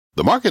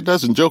The market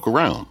doesn't joke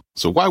around,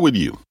 so why would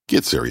you?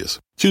 Get serious.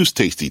 Choose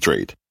Tasty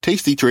Trade.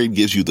 Tasty Trade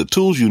gives you the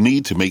tools you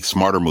need to make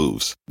smarter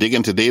moves. Dig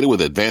into data with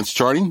advanced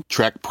charting,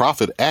 track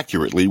profit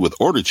accurately with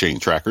order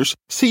chain trackers,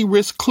 see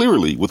risk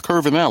clearly with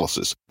curve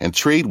analysis, and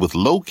trade with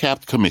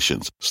low-capped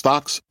commissions,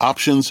 stocks,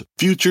 options,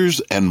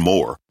 futures, and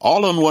more.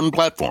 All on one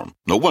platform.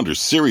 No wonder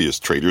serious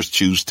traders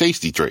choose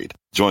Tasty Trade.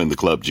 Join the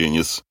club,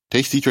 genius.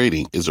 Tasty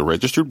Trading is a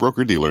registered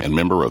broker-dealer and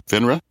member of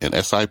FINRA and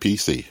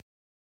SIPC.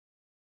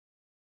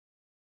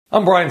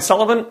 I'm Brian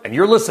Sullivan, and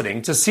you're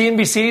listening to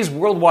CNBC's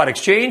Worldwide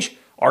Exchange.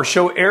 Our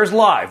show airs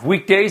live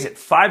weekdays at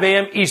 5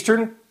 a.m.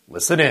 Eastern.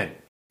 Listen in.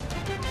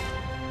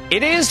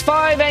 It is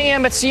 5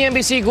 a.m. at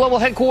CNBC Global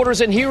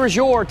Headquarters, and here is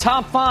your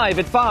top 5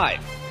 at 5.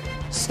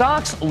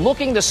 Stocks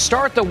looking to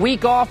start the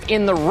week off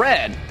in the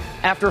red.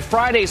 After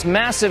Friday's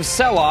massive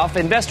sell-off,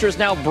 investors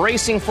now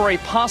bracing for a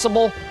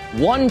possible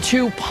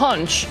 1-2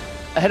 punch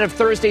ahead of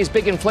Thursday's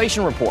big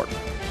inflation report.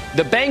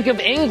 The Bank of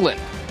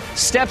England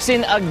steps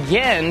in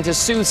again to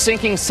soothe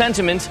sinking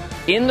sentiment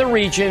in the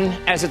region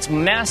as its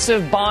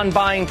massive bond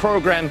buying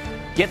program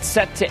gets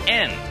set to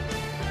end.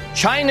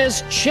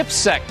 China's chip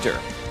sector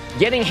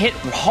getting hit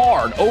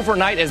hard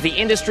overnight as the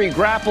industry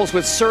grapples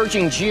with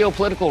surging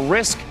geopolitical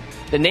risk.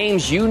 The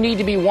names you need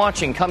to be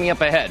watching coming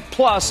up ahead.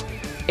 Plus,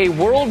 a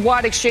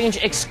Worldwide Exchange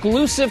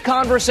exclusive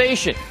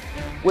conversation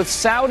with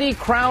Saudi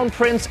Crown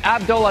Prince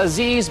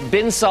Abdulaziz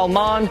bin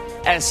Salman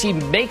as he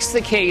makes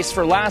the case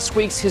for last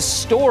week's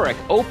historic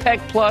OPEC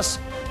Plus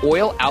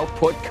oil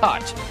output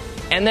cut.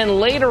 And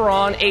then later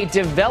on, a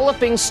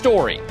developing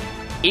story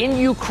in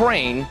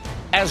Ukraine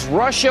as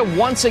Russia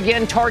once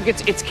again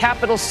targets its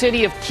capital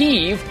city of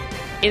Kyiv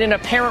in an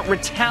apparent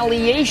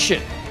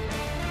retaliation.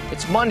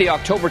 It's Monday,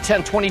 October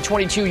 10th,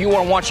 2022. You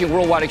are watching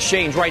Worldwide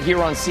Exchange right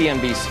here on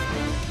CNBC.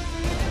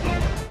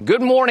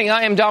 Good morning.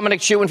 I am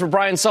Dominic Chu, and for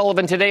Brian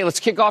Sullivan today,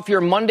 let's kick off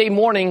your Monday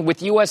morning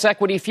with U.S.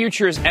 equity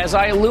futures, as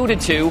I alluded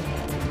to,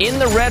 in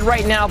the red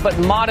right now, but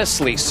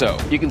modestly so.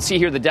 You can see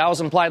here the Dow's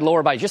implied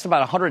lower by just about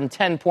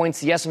 110 points,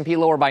 the S&P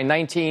lower by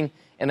 19,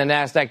 and the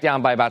Nasdaq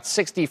down by about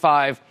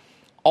 65.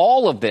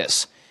 All of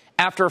this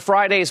after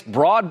Friday's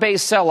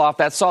broad-based sell-off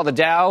that saw the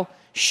Dow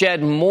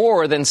shed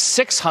more than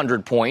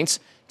 600 points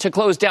to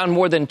close down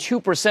more than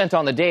 2%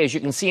 on the day, as you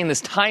can see in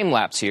this time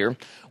lapse here.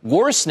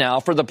 Worse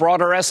now for the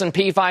broader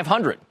S&P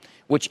 500,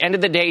 which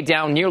ended the day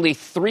down nearly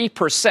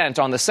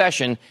 3% on the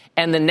session,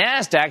 and the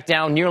Nasdaq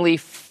down nearly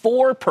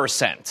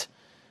 4%.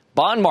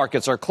 Bond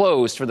markets are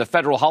closed for the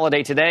federal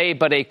holiday today,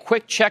 but a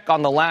quick check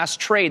on the last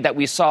trade that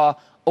we saw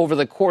over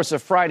the course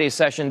of Friday's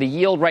session. The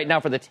yield right now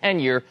for the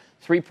 10-year,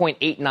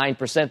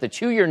 3.89%. The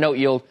 2-year note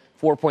yield,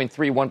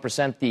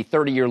 4.31%. The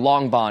 30-year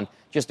long bond,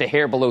 just a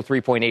hair below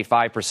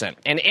 3.85%.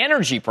 And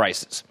energy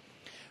prices.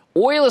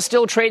 Oil is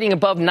still trading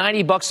above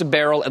 $90 a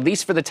barrel, at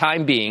least for the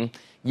time being.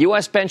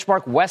 U.S.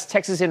 benchmark West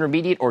Texas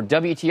Intermediate, or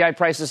WTI,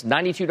 prices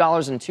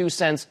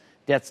 $92.02.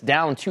 That's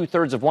down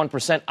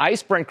 0.2%.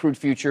 ICE Brent crude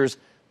futures,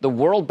 the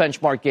world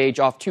benchmark gauge,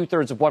 off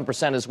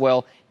 0.2% as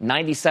well,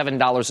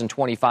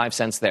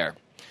 $97.25 there.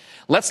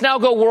 Let's now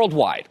go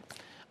worldwide.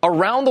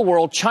 Around the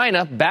world,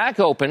 China back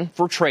open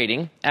for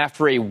trading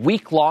after a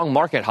week-long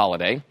market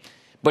holiday.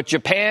 But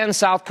Japan,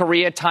 South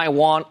Korea,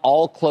 Taiwan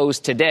all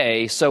closed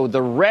today. So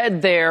the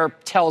red there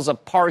tells a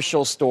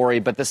partial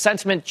story, but the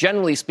sentiment,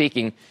 generally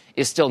speaking,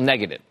 is still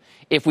negative.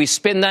 If we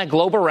spin that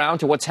globe around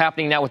to what's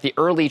happening now with the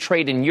early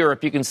trade in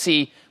Europe, you can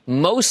see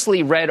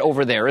mostly red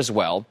over there as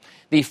well.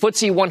 The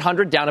FTSE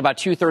 100 down about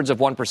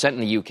 0.2% in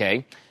the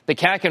UK. The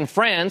CAC in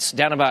France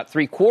down about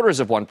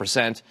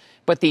 0.75%.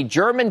 But the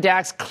German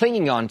DAX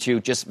clinging on to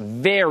just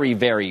very,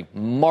 very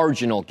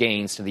marginal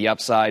gains to the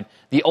upside.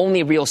 The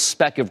only real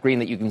speck of green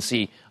that you can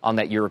see on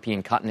that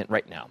European continent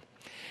right now.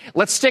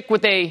 Let's stick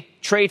with a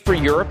trade for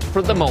Europe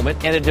for the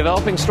moment and a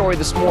developing story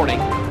this morning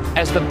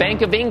as the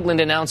Bank of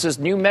England announces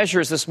new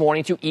measures this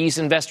morning to ease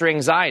investor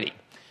anxiety.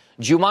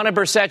 Jumana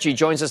Bersecci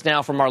joins us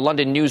now from our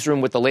London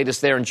newsroom with the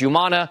latest there. And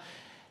Jumana,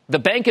 the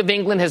Bank of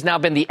England has now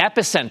been the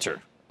epicenter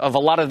of a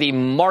lot of the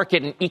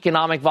market and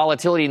economic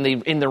volatility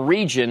in the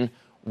region.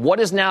 What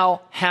is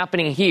now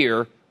happening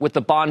here with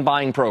the bond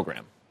buying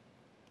program?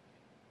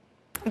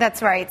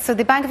 That's right. So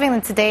the Bank of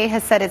England today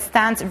has said it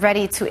stands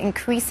ready to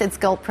increase its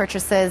gilt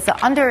purchases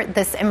under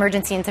this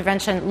emergency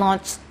intervention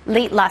launched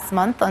late last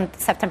month on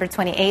September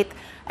 28th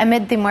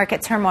amid the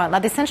market turmoil. Now,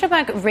 the central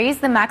bank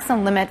raised the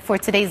maximum limit for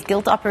today's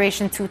gilt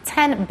operation to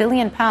 £10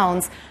 billion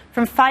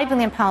from £5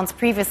 billion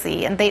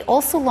previously. And they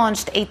also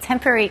launched a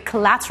temporary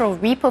collateral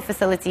repo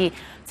facility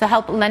to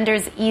help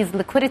lenders ease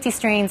liquidity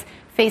strains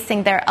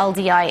facing their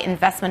LDI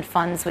investment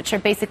funds, which are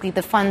basically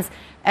the funds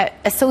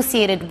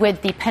associated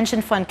with the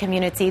pension fund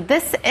community.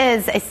 This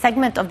is a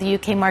segment of the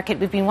UK market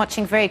we've been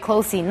watching very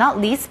closely, not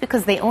least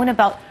because they own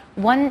about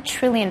 £1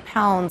 trillion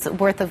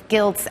worth of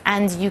gilts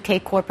and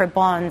UK corporate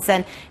bonds.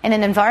 And in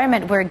an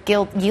environment where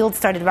gilt yields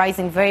started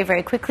rising very,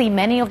 very quickly,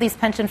 many of these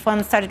pension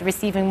funds started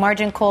receiving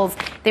margin calls.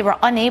 They were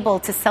unable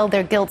to sell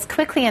their gilts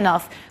quickly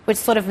enough, which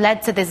sort of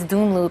led to this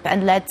doom loop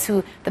and led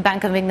to the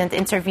Bank of England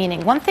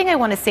intervening. One thing I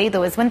want to say,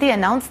 though, is when they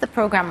announced the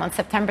program on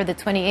September the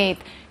 28th,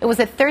 it was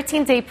a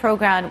 13-day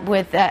program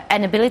with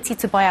an ability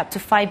to buy up to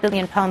 £5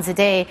 billion a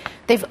day.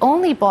 They've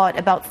only bought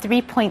about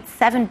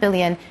 $3.7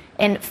 billion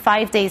in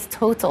 5 days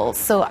total.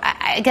 So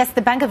I guess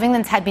the Bank of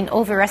England had been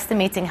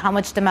overestimating how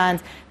much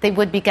demand they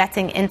would be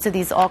getting into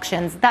these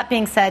auctions. That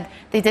being said,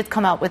 they did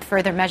come out with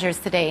further measures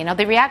today. Now,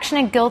 the reaction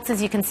in gilts,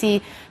 as you can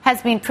see,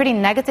 has been pretty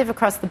negative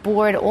across the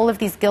board. All of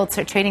these gilts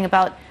are trading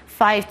about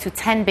 5 to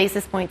 10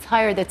 basis points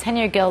higher. The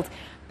 10-year gilt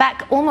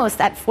back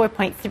almost at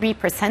 4.3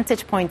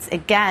 percentage points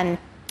again.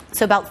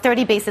 So about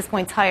 30 basis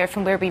points higher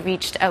from where we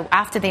reached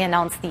after they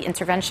announced the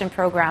intervention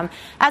program.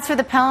 As for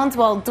the pound,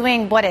 well,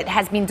 doing what it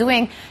has been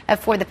doing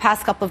for the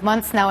past couple of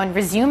months now and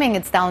resuming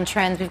its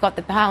downtrend, we've got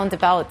the pound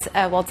about,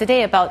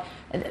 today about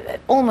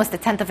almost a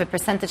tenth of a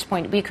percentage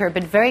point weaker,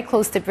 but very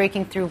close to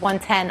breaking through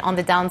 110 on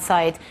the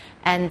downside.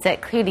 And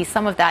clearly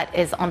some of that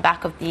is on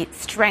back of the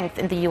strength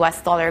in the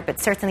U.S. dollar, but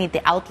certainly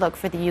the outlook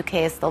for the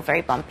U.K. is still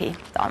very bumpy.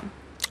 Dom.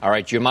 All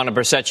right, Giovanna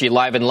Bercecci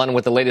live in London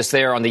with the latest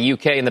there on the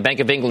UK and the Bank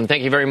of England.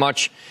 Thank you very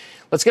much.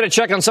 Let's get a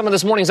check on some of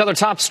this morning's other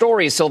top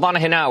stories. Silvana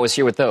Henao is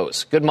here with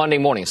those. Good Monday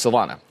morning,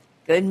 Silvana.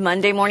 Good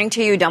Monday morning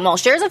to you, Dom. Well,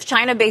 shares of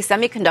China-based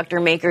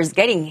semiconductor makers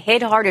getting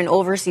hit hard in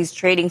overseas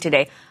trading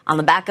today on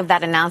the back of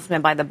that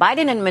announcement by the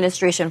Biden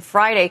administration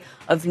Friday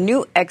of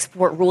new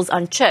export rules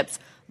on chips.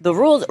 The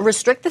rules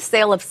restrict the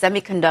sale of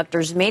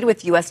semiconductors made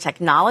with U.S.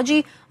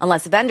 technology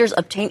unless vendors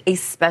obtain a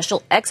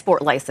special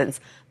export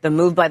license. The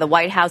move by the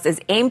White House is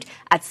aimed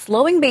at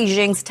slowing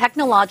Beijing's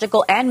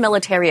technological and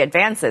military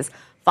advances.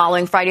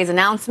 Following Friday's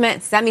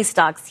announcement, semi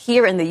stocks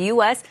here in the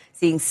U.S.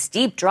 seeing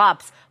steep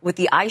drops, with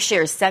the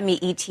iShares Semi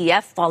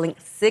ETF falling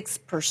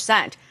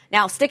 6%.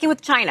 Now, sticking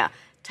with China,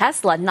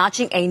 Tesla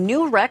notching a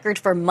new record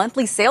for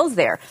monthly sales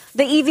there.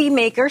 The EV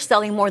maker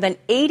selling more than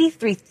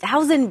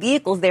 83,000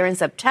 vehicles there in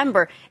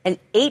September, an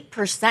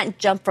 8%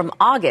 jump from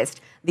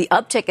August. The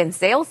uptick in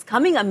sales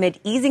coming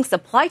amid easing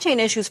supply chain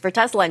issues for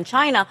Tesla in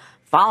China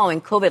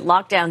following COVID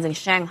lockdowns in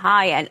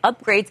Shanghai and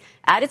upgrades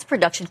at its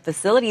production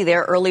facility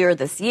there earlier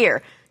this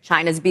year.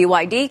 China's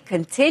BYD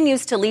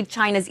continues to lead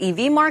China's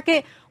EV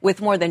market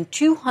with more than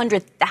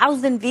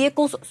 200,000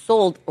 vehicles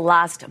sold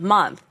last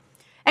month.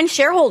 And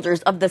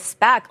shareholders of the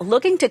SPAC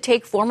looking to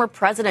take former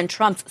President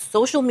Trump's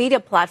social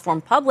media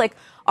platform public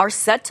are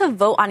set to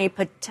vote on a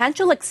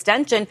potential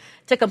extension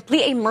to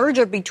complete a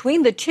merger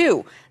between the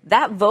two.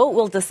 That vote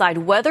will decide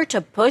whether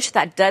to push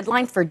that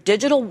deadline for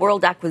Digital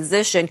World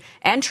acquisition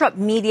and Trump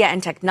Media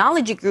and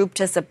Technology Group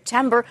to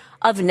September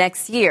of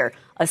next year.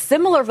 A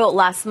similar vote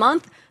last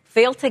month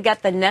failed to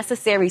get the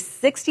necessary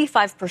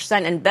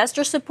 65%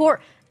 investor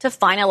support to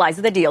finalize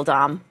the deal,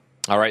 Dom.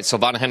 All right,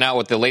 Silvana Henao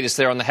with the latest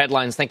there on the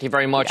headlines. Thank you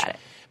very much.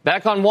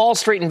 Back on Wall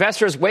Street,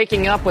 investors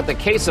waking up with a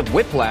case of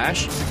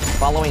whiplash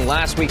following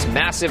last week's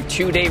massive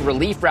two-day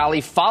relief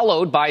rally,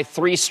 followed by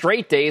 3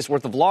 straight days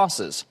worth of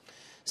losses.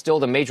 Still,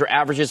 the major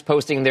averages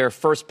posting their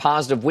first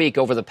positive week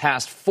over the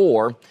past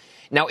 4.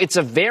 Now, it's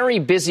a very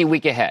busy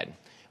week ahead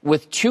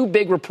with 2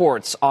 big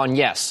reports on,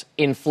 yes,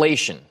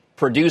 inflation,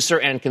 producer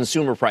and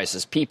consumer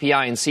prices,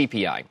 PPI and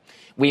CPI.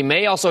 We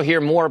may also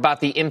hear more about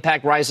the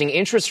impact rising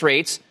interest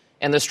rates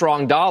and the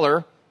strong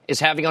dollar is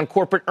having on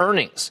corporate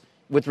earnings,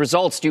 with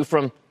results due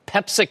from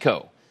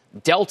PepsiCo,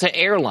 Delta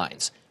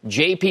Airlines,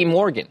 JP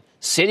Morgan,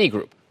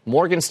 Citigroup,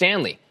 Morgan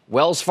Stanley,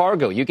 Wells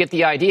Fargo. You get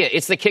the idea.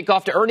 It's the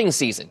kickoff to earnings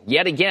season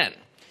yet again.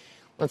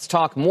 Let's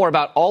talk more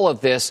about all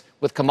of this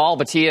with Kamal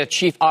Bhatia,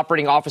 Chief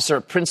Operating Officer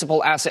at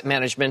Principal Asset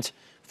Management,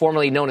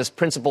 formerly known as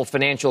Principal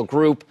Financial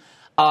Group.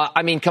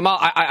 Kamal,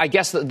 I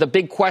guess the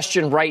big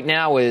question right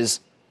now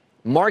is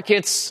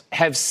markets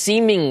have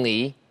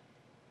seemingly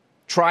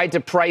tried to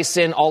price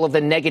in all of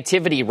the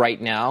negativity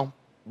right now,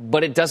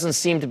 but it doesn't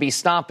seem to be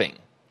stopping.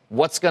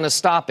 What's going to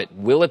stop it?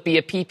 Will it be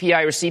a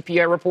PPI or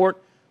CPI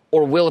report,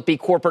 or will it be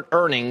corporate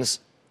earnings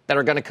that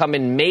are going to come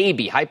in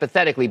maybe,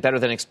 hypothetically, better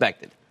than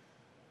expected?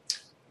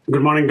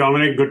 Good morning,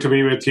 Dominic. Good to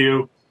be with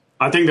you.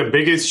 I think the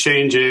biggest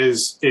change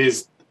is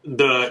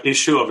the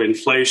issue of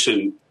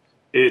inflation.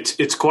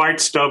 It's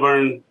quite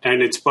stubborn,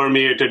 and it's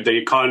permeated the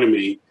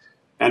economy.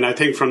 And I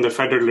think from the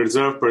Federal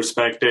Reserve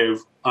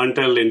perspective,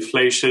 until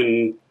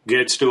inflation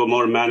gets to a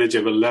more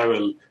manageable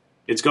level,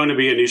 it's going to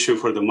be an issue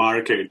for the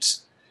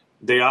markets.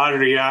 They are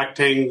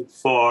reacting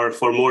for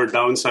more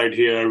downside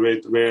here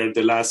with where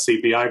the last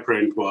CPI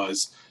print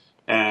was.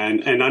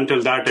 And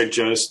until that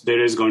adjusts,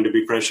 there is going to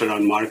be pressure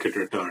on market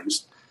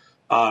returns.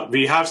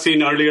 We have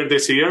seen earlier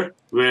this year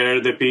where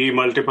the PE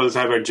multiples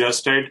have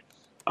adjusted.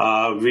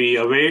 We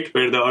await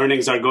where the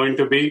earnings are going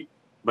to be.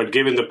 But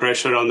given the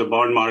pressure on the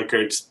bond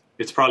markets,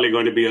 it's probably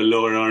going to be a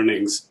lower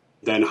earnings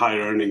than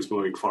higher earnings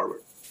moving forward.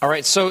 All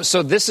right, so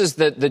this is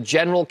the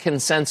general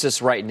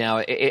consensus right now.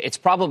 It's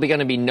probably going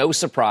to be no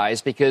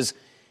surprise because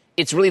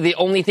it's really the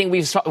only thing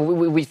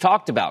we've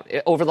talked about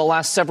over the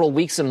last several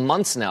weeks and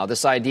months now,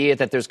 this idea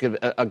that there's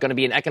going to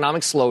be an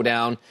economic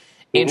slowdown.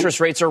 Interest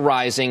rates are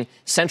rising.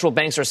 Central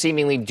banks are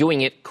seemingly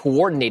doing it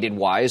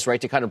coordinated-wise,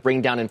 right, to kind of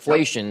bring down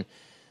inflation. Yep.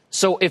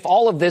 So if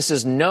all of this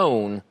is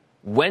known,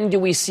 when do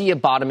we see a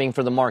bottoming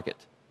for the market?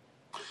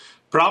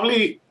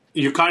 Probably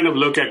you kind of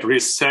look at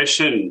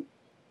recession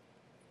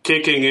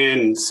kicking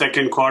in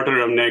second quarter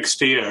of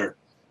next year.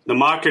 The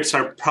markets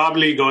are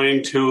probably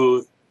going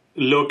to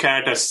look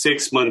at a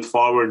 6-month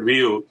forward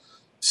view.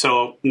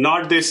 So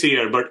not this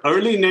year, but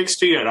early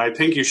next year, I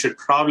think you should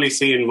probably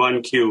see in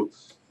 1Q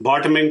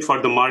bottoming for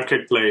the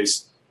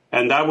marketplace.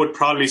 And that would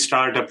probably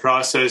start a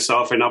process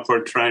of an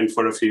upward trend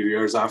for a few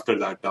years after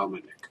that,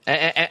 Dominic.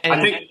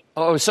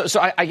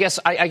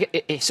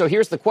 So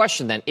here's the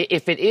question then.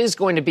 If it is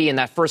going to be in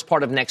that first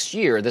part of next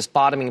year, this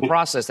bottoming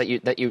process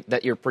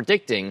that you're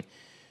predicting,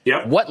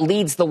 yep. What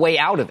leads the way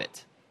out of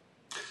it?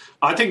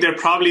 I think there are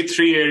probably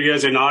 3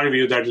 areas in our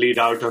view that lead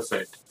out of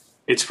it.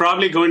 It's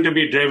probably going to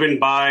be driven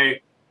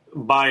by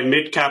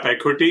mid-cap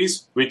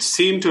equities, which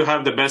seem to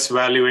have the best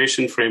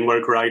valuation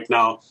framework right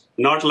now,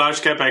 not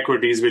large-cap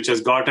equities, which has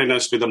gotten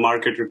us to the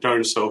market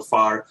return so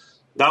far.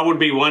 That would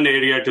be one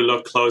area to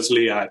look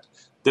closely at.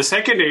 The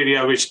second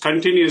area, which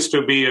continues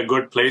to be a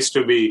good place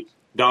to be,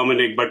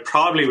 Dominic, but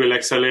probably will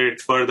accelerate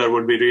further,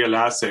 would be real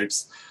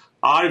assets.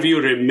 Our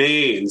view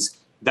remains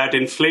that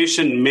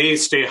inflation may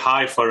stay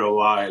high for a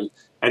while.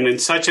 And in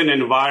such an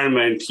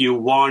environment, you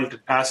want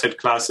asset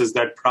classes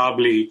that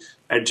probably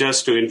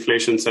adjust to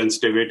inflation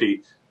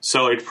sensitivity.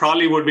 So it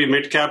probably would be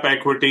mid-cap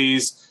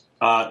equities,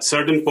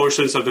 certain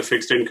portions of the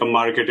fixed income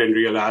market and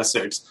real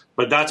assets.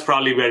 But that's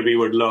probably where we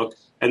would look.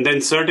 And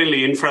then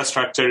certainly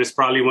infrastructure is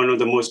probably one of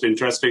the most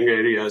interesting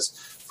areas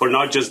for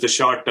not just the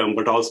short term,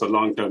 but also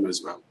long term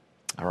as well.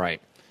 All right.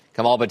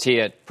 Kamal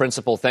Bhatia,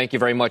 Principal, thank you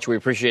very much. We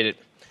appreciate it.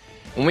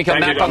 When we come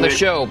back on the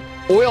show,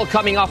 oil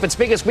coming off its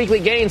biggest weekly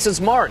gain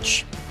since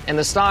March. And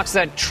the stocks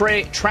that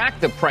track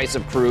the price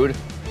of crude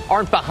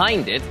aren't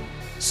behind it,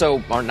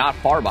 so are not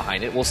far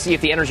behind it. We'll see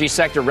if the energy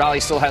sector rally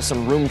still has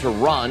some room to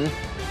run.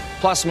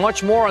 Plus,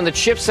 much more on the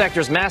chip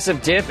sector's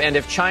massive dip and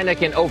if China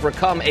can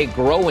overcome a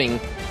growing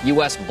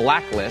U.S.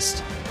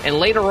 blacklist. And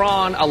later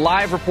on, a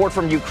live report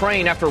from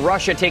Ukraine after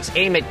Russia takes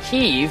aim at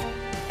Kyiv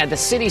and the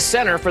city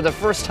center for the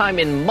first time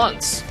in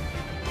months.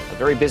 A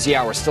very busy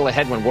hour still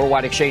ahead when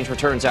Worldwide Exchange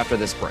returns after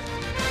this break.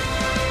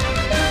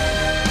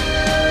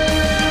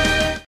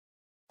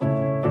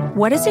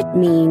 What does it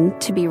mean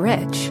to be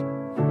rich?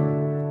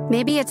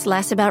 Maybe it's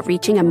less about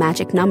reaching a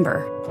magic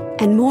number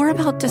and more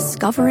about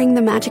discovering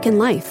the magic in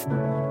life.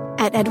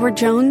 At Edward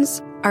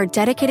Jones, our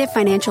dedicated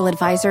financial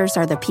advisors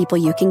are the people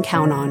you can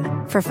count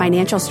on for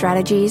financial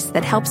strategies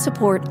that help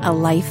support a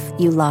life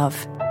you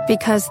love.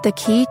 Because the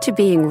key to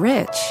being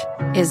rich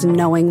is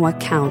knowing what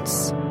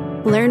counts.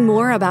 Learn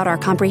more about our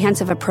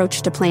comprehensive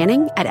approach to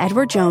planning at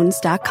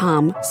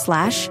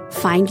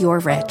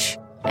edwardjones.com/findyourrich.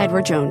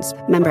 Edward Jones,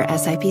 member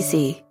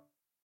SIPC.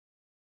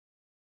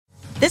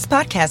 This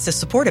podcast is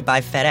supported by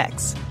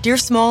FedEx. Dear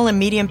small and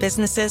medium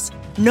businesses,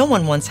 no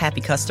one wants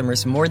happy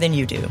customers more than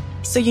you do.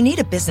 So you need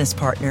a business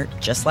partner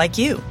just like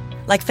you.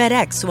 Like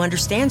FedEx, who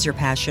understands your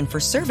passion for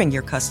serving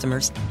your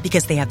customers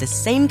because they have the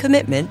same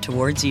commitment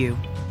towards you.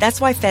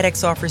 That's why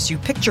FedEx offers you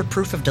picture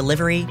proof of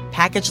delivery,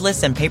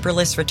 packageless and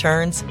paperless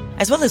returns,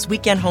 as well as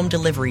weekend home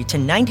delivery to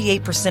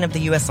 98% of the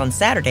U.S. on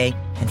Saturday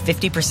and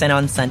 50%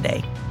 on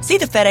Sunday. See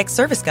the FedEx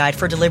service guide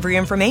for delivery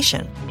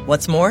information.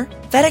 What's more,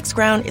 FedEx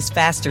Ground is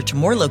faster to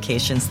more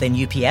locations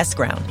than UPS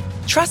Ground.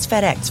 Trust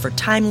FedEx for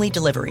timely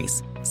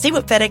deliveries. See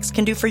what FedEx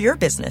can do for your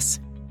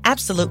business.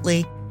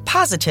 Absolutely,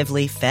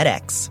 positively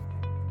FedEx.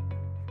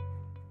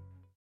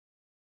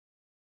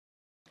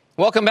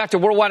 Welcome back to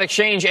Worldwide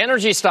Exchange.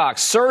 Energy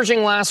stocks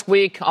surging last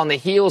week on the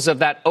heels of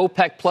that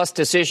OPEC Plus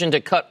decision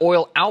to cut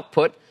oil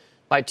output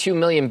by 2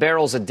 million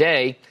barrels a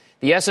day.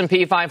 The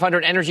S&P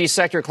 500 energy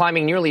sector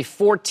climbing nearly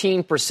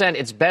 14%,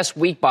 its best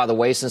week, by the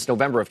way, since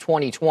November of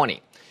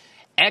 2020.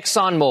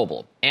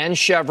 ExxonMobil and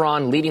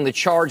Chevron leading the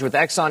charge, with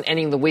Exxon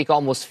ending the week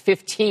almost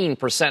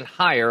 15%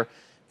 higher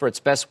for its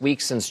best week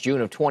since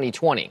June of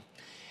 2020.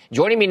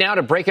 Joining me now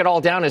to break it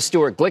all down is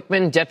Stuart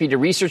Glickman, Deputy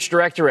Research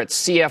Director at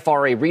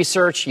CFRA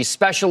Research. He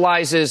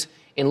specializes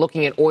in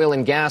looking at oil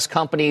and gas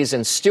companies.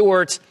 And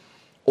Stuart,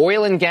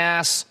 oil and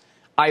gas,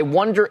 I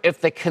wonder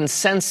if the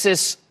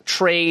consensus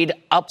trade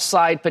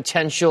upside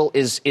potential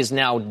is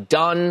now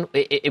done.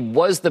 It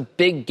was the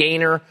big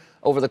gainer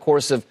over the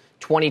course of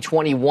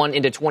 2021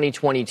 into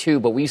 2022,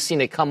 but we've seen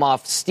it come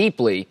off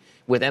steeply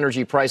with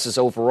energy prices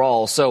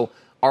overall. So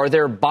are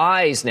there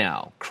buys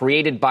now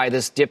created by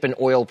this dip in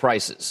oil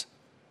prices?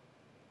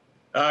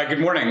 Good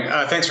morning.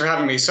 Thanks for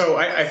having me. So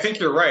I think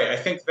you're right. I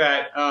think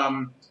that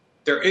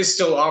there is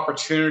still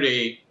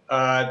opportunity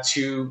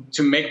to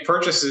make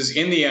purchases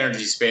in the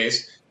energy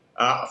space.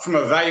 From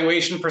a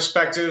valuation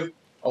perspective,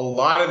 a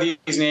lot of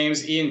these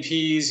names,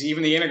 E&Ps,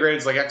 even the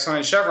integrateds like Exxon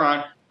and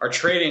Chevron, are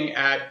trading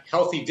at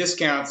healthy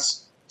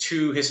discounts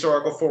to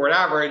historical forward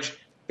average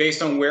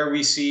based on where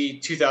we see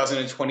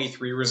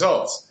 2023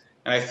 results.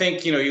 And I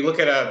think, you look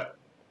at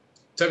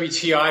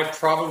WTI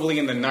probably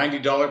in the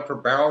 $90 per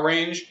barrel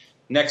range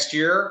next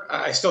year.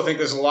 I still think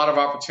there's a lot of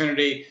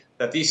opportunity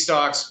that these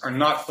stocks are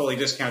not fully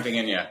discounting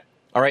in yet.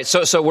 All right,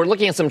 so we're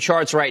looking at some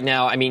charts right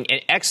now. I mean,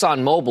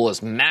 ExxonMobil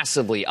is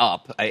massively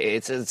up.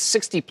 It's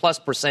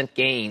 60+%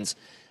 gains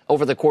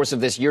over the course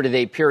of this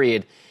year-to-date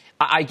period.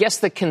 I guess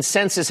the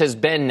consensus has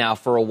been now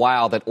for a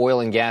while that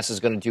oil and gas is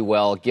going to do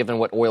well, given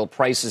what oil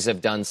prices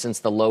have done since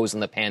the lows in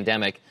the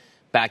pandemic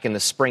back in the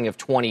spring of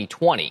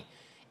 2020.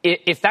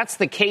 If that's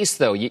the case,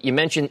 though, you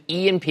mentioned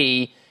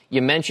E&P,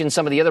 you mentioned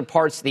some of the other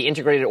parts, the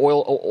integrated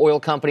oil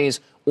companies,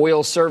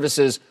 oil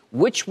services.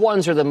 Which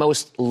ones are the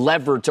most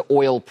levered to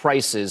oil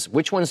prices?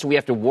 Which ones do we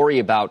have to worry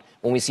about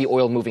when we see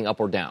oil moving up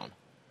or down?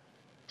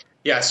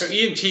 Yeah, so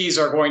E&Ps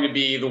are going to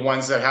be the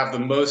ones that have the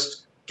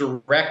most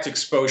direct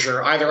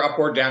exposure, either up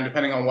or down,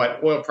 depending on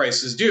what oil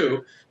prices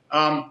do.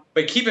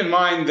 But keep in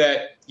mind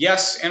that,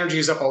 yes, energy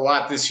is up a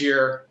lot this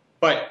year,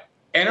 but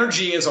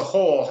energy as a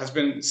whole has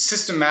been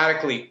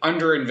systematically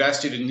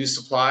underinvested in new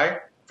supply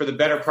for the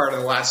better part of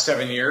the last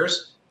 7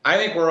 years. I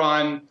think we're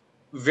on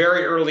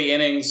very early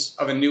innings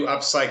of a new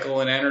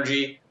upcycle in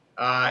energy,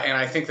 and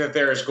I think that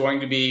there is going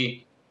to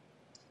be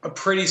a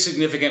pretty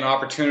significant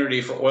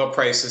opportunity for oil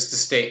prices to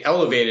stay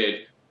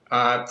elevated,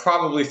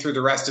 probably through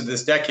the rest of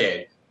this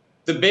decade.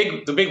 The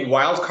big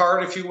wild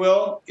card, if you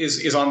will,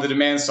 is on the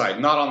demand side,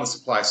 not on the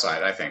supply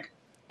side, I think.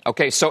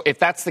 Okay, so if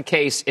that's the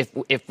case,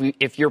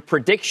 if your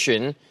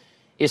prediction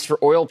is for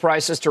oil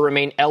prices to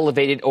remain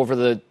elevated over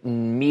the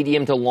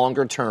medium to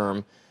longer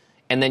term,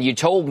 and then you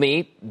told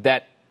me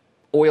that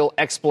oil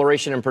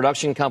exploration and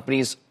production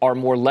companies are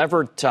more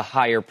levered to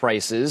higher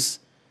prices,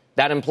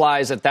 that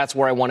implies that that's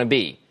where I want to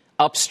be,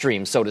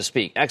 upstream, so to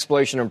speak.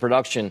 Exploration and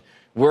production,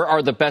 where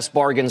are the best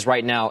bargains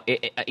right now,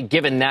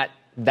 given that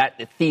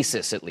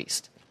thesis at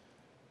least?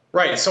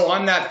 Right. So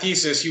on that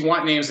thesis, you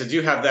want names that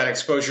do have that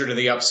exposure to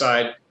the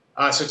upside.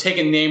 So take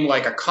a name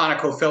like a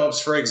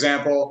ConocoPhillips, for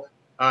example,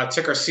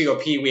 ticker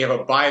COP. We have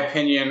a buy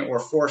opinion or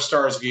 4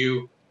 stars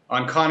view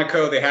on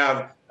Conoco. They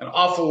have an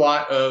awful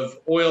lot of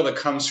oil that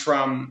comes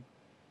from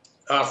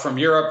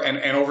Europe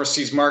and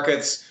overseas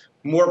markets,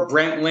 more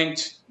Brent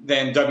linked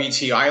than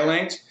WTI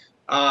linked.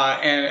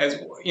 And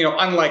as you know,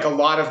 unlike a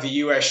lot of the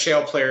U.S.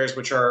 shale players,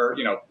 which are,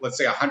 let's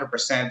say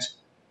 100%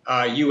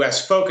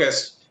 U.S.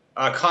 focused,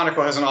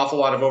 Conoco has an awful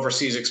lot of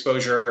overseas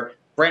exposure.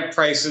 Brent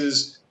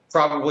prices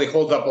probably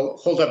hold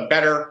up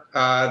better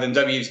than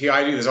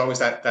WTI do. There's always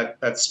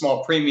that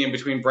small premium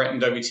between Brent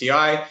and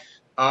WTI.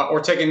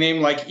 Or take a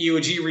name like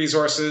EOG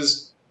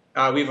Resources.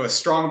 We have a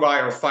strong buy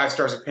or 5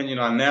 stars opinion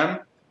on them.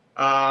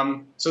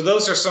 So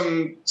those are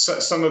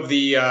some of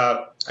the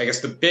I guess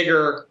the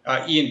bigger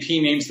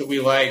E&P names that we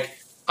like.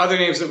 Other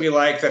names that we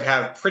like that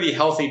have pretty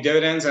healthy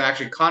dividends, and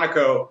actually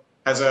Conoco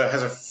has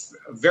a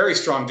very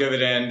strong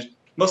dividend,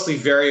 mostly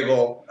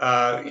variable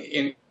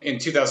in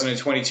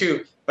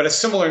 2022. But a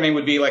similar name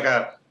would be like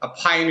a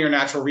Pioneer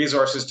Natural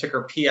Resources,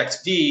 ticker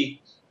PXD,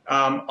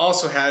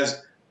 also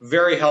has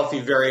very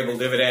healthy variable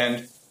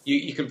dividend.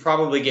 You can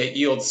probably get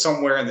yields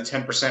somewhere in the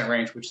 10%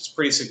 range, which is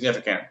pretty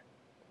significant.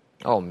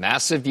 Oh,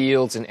 massive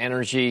yields in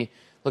energy.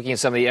 Looking at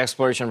some of the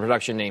exploration and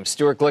production names.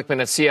 Stuart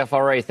Glickman at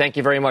CFRA, thank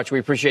you very much. We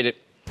appreciate it.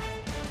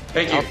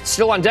 Thank you.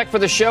 Still on deck for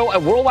the show, a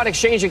Worldwide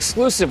Exchange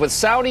exclusive with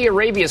Saudi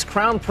Arabia's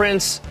Crown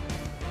Prince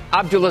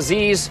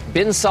Abdulaziz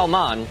bin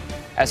Salman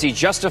as he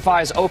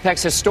justifies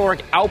OPEC's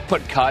historic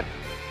output cut.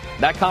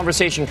 That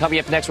conversation coming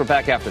up next. We're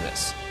back after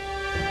this.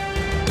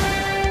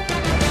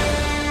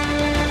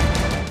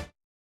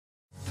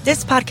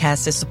 This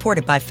podcast is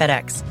supported by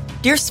FedEx.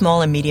 Dear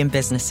small and medium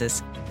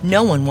businesses,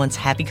 no one wants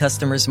happy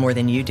customers more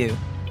than you do.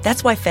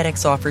 That's why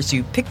FedEx offers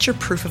you picture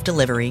proof of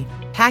delivery,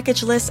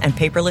 packageless and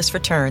paperless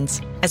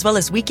returns, as well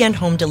as weekend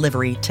home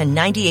delivery to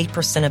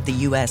 98% of the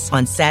U.S.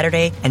 on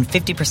Saturday and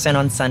 50%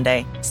 on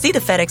Sunday. See the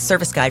FedEx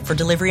service guide for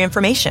delivery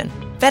information.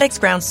 FedEx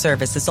Ground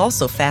service is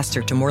also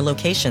faster to more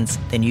locations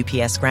than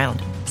UPS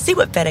Ground. See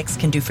what FedEx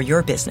can do for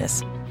your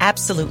business.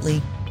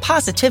 Absolutely,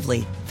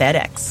 positively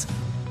FedEx.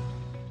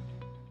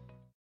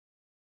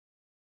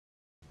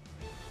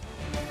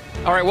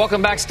 All right,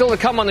 welcome back. Still to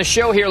come on the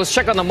show here. Let's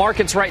check on the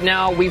markets right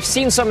now. We've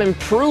seen some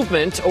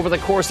improvement over the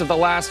course of the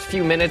last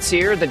few minutes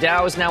here. The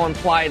Dow is now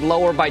implied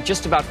lower by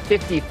just about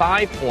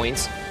 55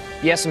 points.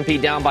 The S&P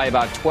down by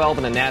about 12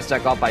 and the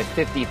NASDAQ up by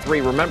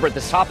 53. Remember, at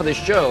the top of the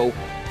show,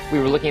 we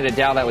were looking at a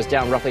Dow that was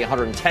down roughly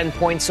 110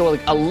 points, so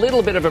a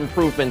little bit of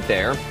improvement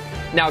there.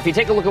 Now, if you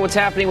take a look at what's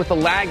happening with the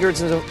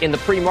laggards in the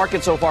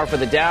pre-market so far for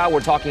the Dow, we're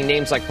talking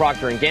names like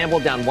Procter &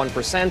 Gamble down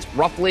 1%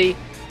 roughly,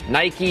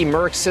 Nike,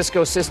 Merck,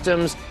 Cisco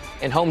Systems,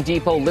 and Home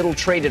Depot, little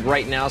traded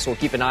right now, so we'll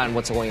keep an eye on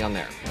what's going on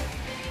there.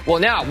 Well,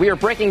 now we are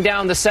breaking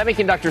down the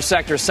semiconductor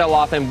sector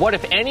sell-off and what,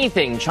 if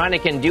anything, China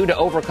can do to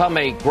overcome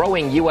a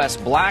growing U.S.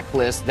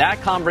 blacklist. That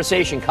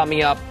conversation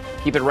coming up.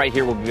 Keep it right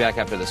here. We'll be back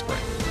after this break.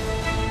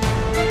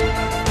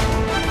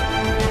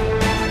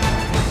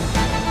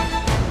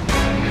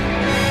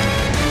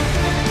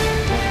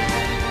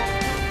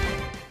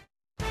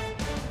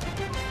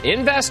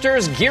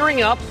 Investors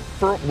gearing up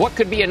for what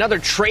could be another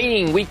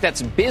trading week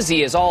that's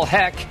busy as all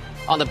heck.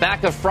 on the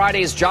back of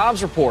Friday's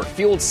jobs report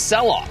fueled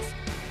sell-off.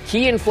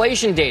 Key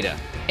inflation data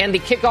and the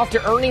kickoff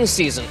to earnings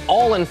season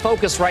all in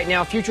focus right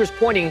now. Futures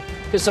pointing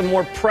to some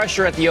more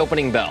pressure at the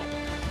opening bell.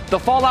 The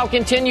fallout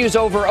continues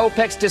over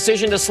OPEC's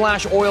decision to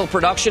slash oil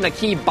production. A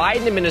key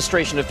Biden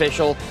administration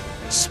official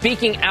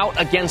speaking out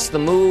against the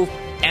move.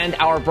 And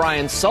our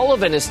Brian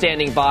Sullivan is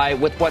standing by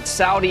with what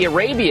Saudi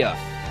Arabia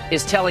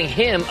is telling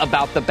him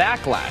about the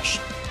backlash.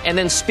 And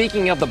then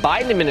speaking of the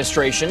Biden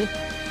administration,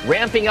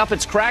 ramping up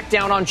its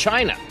crackdown on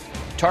China,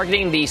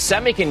 targeting the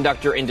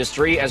semiconductor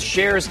industry as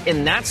shares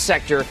in that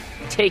sector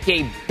take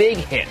a big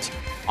hit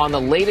on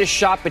the latest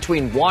shot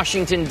between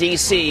Washington,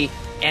 D.C.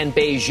 and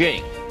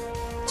Beijing.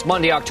 It's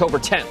Monday, October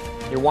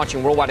 10th. You're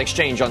watching Worldwide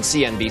Exchange on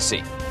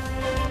CNBC.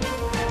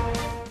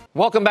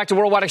 Welcome back to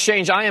Worldwide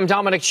Exchange. I am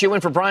Dominic Chu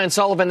in for Brian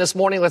Sullivan this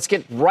morning. Let's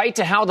get right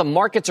to how the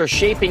markets are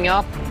shaping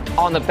up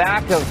on the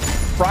back of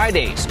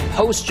Friday's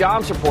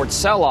post-jobs report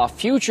sell-off.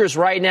 Futures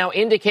right now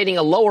indicating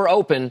a lower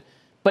open,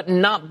 but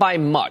not by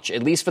much,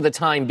 at least for the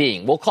time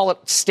being. We'll call it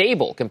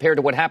stable compared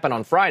to what happened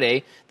on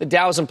Friday. The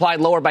Dow's implied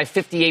lower by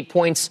 58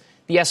 points,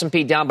 the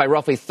S&P down by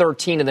roughly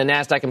 13, and the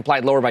NASDAQ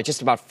implied lower by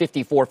just about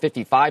 54,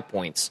 55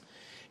 points.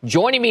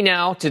 Joining me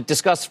now to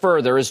discuss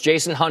further is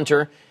Jason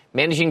Hunter,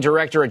 Managing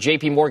Director at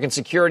JP Morgan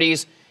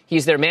Securities.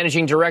 He's their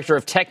Managing Director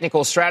of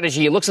Technical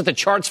Strategy. He looks at the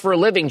charts for a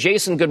living.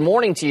 Jason, good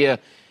morning to you.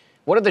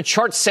 What are the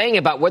charts saying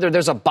about whether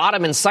there's a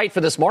bottom in sight for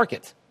this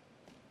market?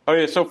 Oh,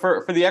 yeah. So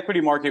for the equity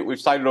market, we've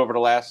cited over the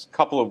last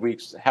couple of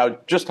weeks how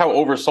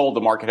oversold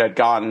the market had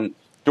gotten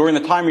during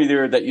the time of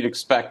year that you'd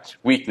expect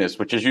weakness,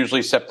 which is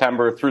usually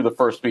September through the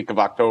first week of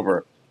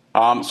October.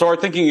 So our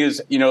thinking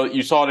is,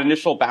 you saw an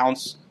initial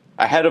bounce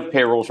ahead of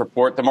payrolls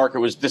report. The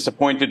market was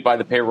disappointed by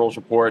the payrolls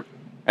report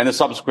and the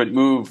subsequent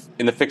move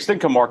in the fixed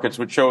income markets,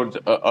 which showed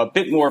a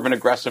bit more of an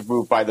aggressive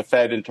move by the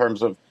Fed in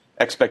terms of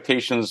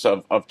expectations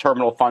of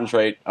terminal funds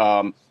rate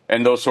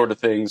and those sort of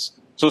things.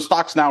 So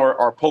stocks now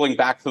are pulling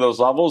back to those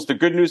levels. The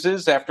good news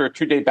is after a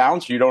 2-day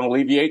bounce, you don't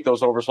alleviate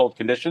those oversold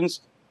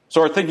conditions.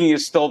 So our thinking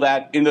is still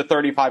that in the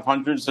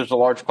 3,500s, there's a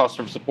large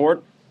cluster of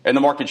support, and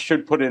the market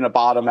should put in a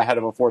bottom ahead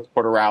of a fourth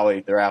quarter rally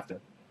thereafter.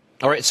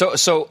 All right.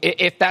 So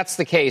if that's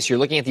the case, you're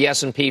looking at the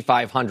S&P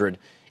 500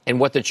 and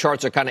what the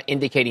charts are kind of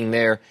indicating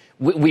there.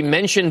 We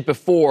mentioned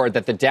before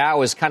that the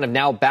Dow is kind of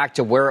now back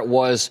to where it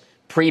was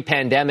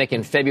pre-pandemic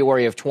in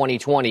February of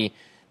 2020.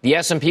 The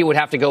S&P would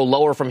have to go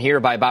lower from here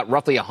by about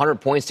roughly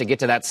 100 points to get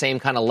to that same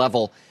kind of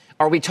level.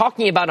 Are we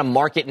talking about a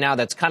market now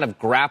that's kind of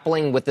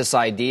grappling with this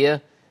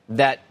idea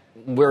that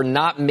we're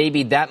not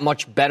maybe that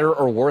much better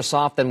or worse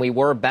off than we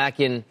were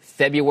back in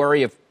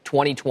February of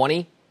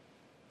 2020?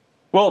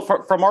 Well,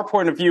 from our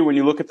point of view, when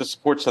you look at the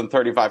supports on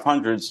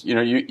 3,500s,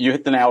 you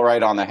hit the nail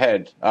right on the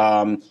head.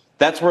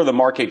 That's where the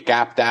market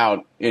gapped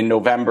out in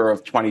November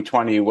of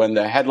 2020 when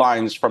the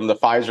headlines from the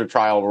Pfizer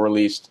trial were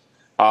released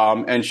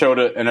and showed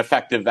an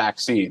effective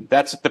vaccine.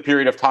 That's the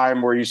period of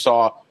time where you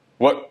saw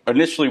what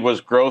initially was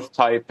growth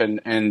type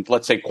and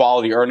let's say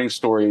quality earnings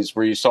stories,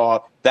 where you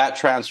saw that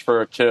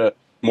transfer to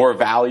more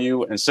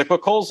value and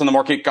cyclicals, and the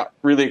market got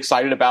really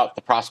excited about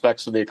the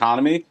prospects of the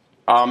economy.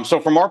 So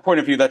from our point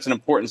of view, that's an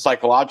important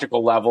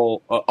psychological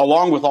level,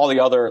 along with all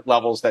the other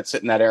levels that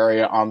sit in that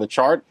area on the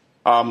chart.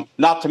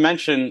 Not to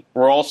mention,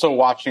 we're also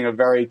watching a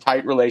very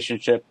tight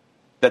relationship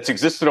that's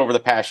existed over the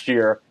past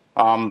year.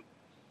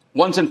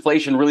 Once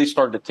inflation really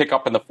started to tick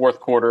up in the fourth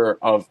quarter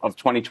of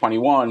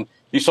 2021,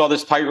 you saw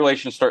this tight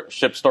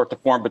relationship start to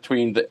form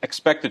between the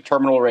expected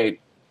terminal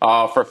rate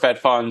for Fed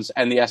funds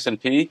and the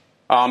S&P.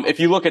 If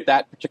you look at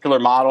that particular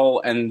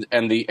model and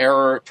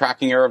the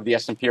tracking error of the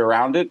S&P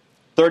around it,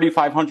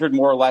 3,500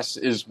 more or less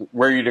is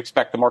where you'd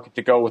expect the market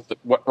to go with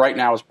what right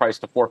now is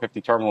priced to 450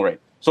 terminal rate.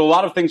 So a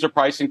lot of things are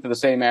pricing to the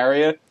same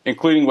area,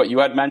 including what you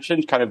had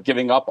mentioned, kind of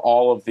giving up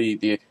all of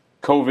the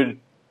COVID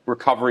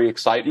recovery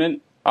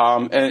excitement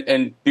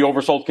and the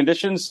oversold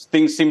conditions.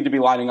 Things seem to be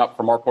lining up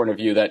from our point of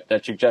view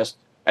that suggest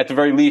at the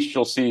very least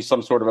you'll see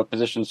some sort of a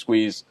position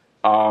squeeze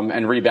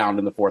and rebound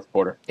in the fourth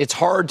quarter. It's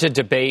hard to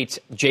debate,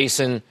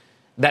 Jason,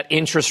 that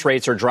interest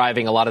rates are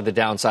driving a lot of the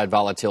downside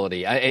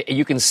volatility.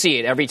 You can see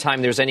it every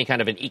time there's any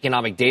kind of an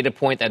economic data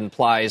point that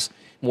implies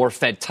more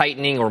Fed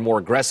tightening or more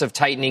aggressive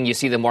tightening. You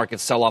see the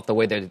markets sell off the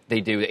way that they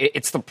do.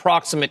 It's the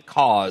proximate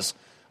cause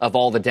of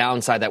all the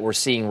downside that we're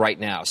seeing right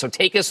now. So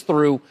take us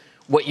through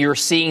what you're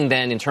seeing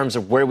then in terms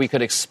of where we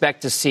could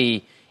expect to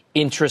see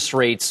interest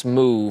rates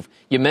move.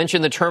 You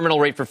mentioned the terminal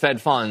rate for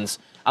Fed funds.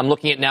 I'm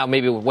looking at now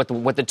maybe what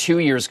the 2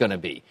 years going to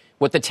be,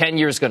 what the 10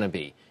 years going to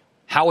be.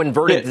 How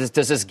inverted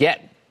does this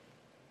get?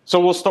 So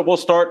we'll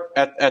start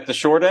at the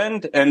short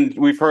end, and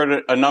we've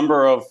heard a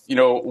number of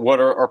what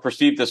are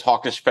perceived as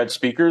hawkish Fed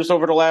speakers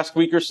over the last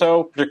week or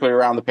so, particularly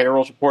around the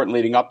payrolls report and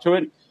leading up to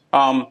it.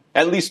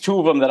 At least two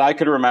of them that I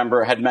could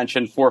remember had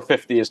mentioned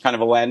 450 as kind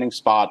of a landing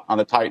spot on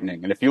the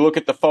tightening. And if you look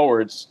at the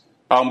forwards,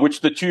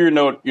 which the 2-year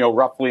note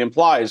roughly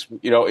implies,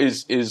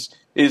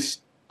 is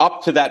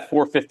up to that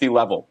 450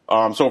 level.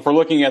 So if we're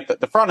looking at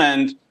the front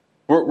end,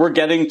 we're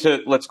getting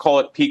to, let's call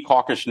it peak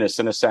hawkishness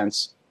in a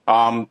sense.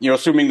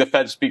 Assuming the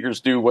Fed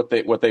speakers do what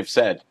they've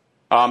said.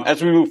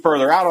 As we move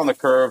further out on the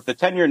curve, the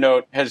 10-year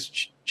note has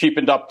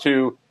cheapened up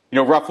to,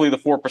 roughly the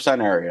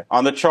 4% area.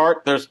 On the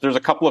chart, there's a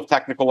couple of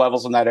technical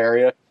levels in that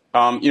area.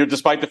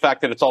 Despite the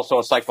fact that it's also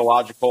a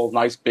psychological,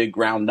 nice big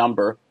round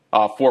number,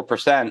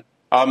 4%.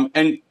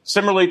 And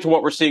similarly to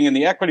what we're seeing in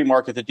the equity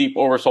market, the deep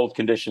oversold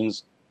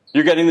conditions,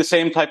 you're getting the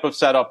same type of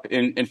setup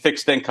in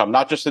fixed income,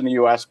 not just in the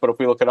U.S., but if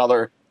we look at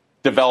other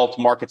developed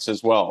markets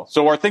as well.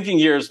 So our thinking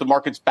here is the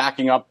market's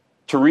backing up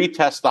to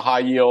retest the high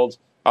yield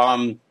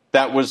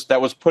that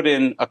was put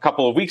in a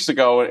couple of weeks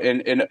ago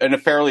in a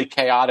fairly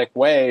chaotic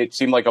way. It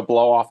seemed like a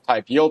blow-off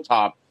type yield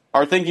top.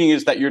 Our thinking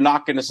is that you're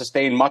not going to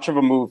sustain much of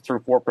a move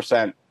through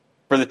 4%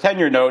 for the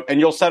 10-year note, and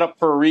you'll set up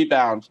for a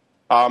rebound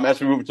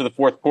as we move into the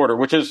fourth quarter,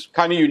 which is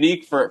kind of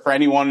unique for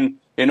anyone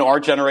in our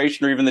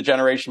generation or even the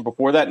generation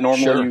before that.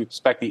 Normally, you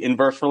expect the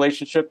inverse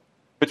relationship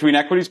between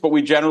equities, but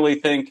we generally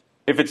think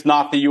if it's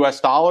not the U.S.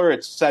 dollar,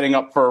 it's setting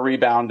up for a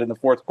rebound in the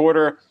fourth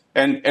quarter.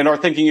 And our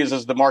thinking is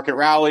as the market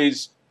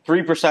rallies,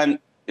 3%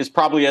 is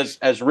probably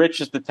as rich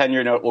as the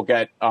 10-year note will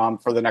get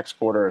for the next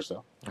quarter or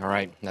so. All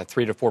right, that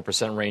 3 to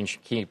 4% range,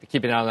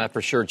 keep an eye on that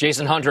for sure.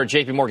 Jason Hunter at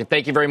J.P. Morgan,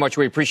 thank you very much.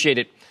 We appreciate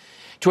it.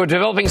 To a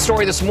developing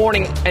story this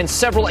morning and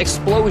several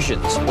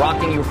explosions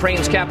rocking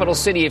Ukraine's capital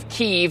city of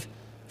Kyiv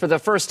for the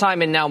first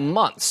time in now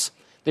months.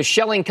 The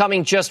shelling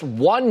coming just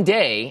one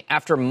day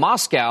after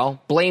Moscow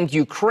blamed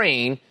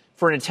Ukraine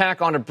for an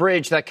attack on a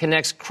bridge that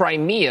connects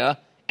Crimea,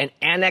 an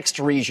annexed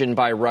region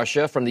by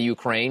Russia from the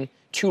Ukraine,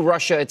 to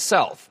Russia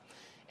itself.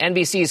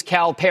 NBC's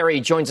Cal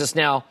Perry joins us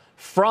now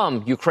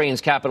from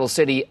Ukraine's capital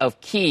city of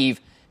Kyiv.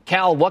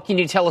 Cal, what can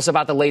you tell us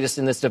about the latest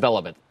in this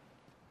development?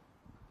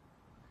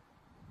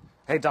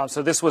 Hey, Dom,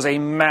 so this was a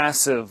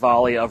massive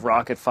volley of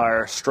rocket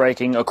fire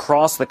striking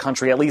across the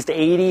country. At least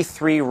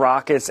 83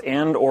 rockets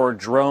and or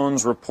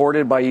drones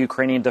reported by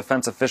Ukrainian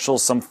defense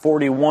officials, some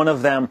 41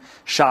 of them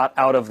shot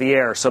out of the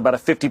air. So about a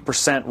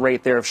 50%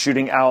 rate there of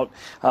shooting out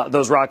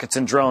those rockets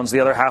and drones.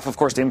 The other half, of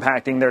course,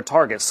 impacting their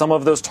targets. Some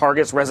of those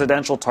targets,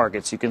 residential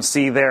targets. You can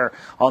see there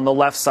on the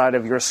left side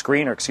of your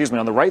screen, or excuse me,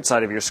 on the right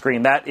side of your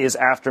screen. That is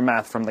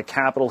aftermath from the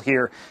Capitol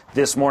here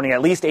this morning.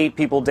 At least 8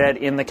 people dead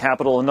in the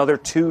Capitol, another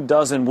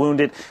 24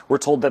 wounded.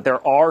 We're told that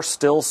there are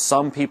still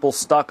some people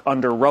stuck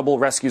under rubble.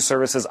 Rescue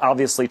services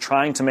obviously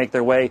trying to make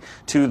their way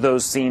to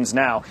those scenes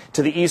now.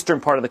 To the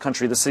eastern part of the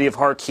country, the city of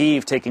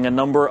Kharkiv taking a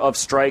number of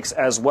strikes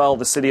as well.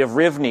 The city of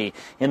Rivne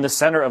in the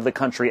center of the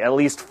country, at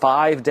least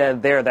 5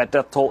 dead there. That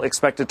death toll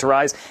expected to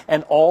rise.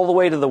 And all the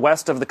way to the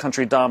west of the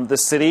country, Dom, the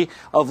city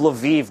of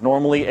Lviv,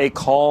 normally a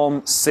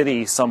calm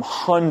city, some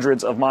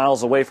hundreds of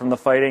miles away from the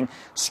fighting.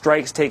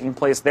 Strikes taking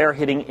place there,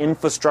 hitting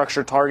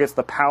infrastructure targets.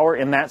 The power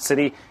in that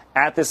city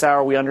at this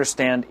hour, we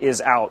understand,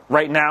 is out.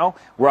 Right now,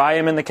 where I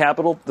am in the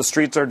capital, the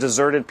streets are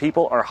deserted.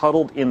 People are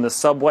huddled in the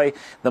subway.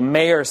 The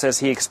mayor says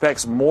he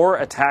expects more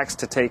attacks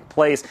to take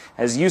place.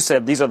 As you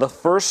said, these are the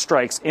first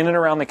strikes in and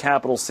around the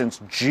capital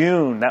since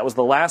June. That was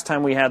the last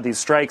time we had these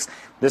strikes.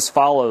 This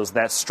follows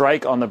that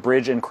strike on the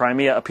bridge in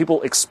Crimea.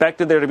 People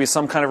expected there to be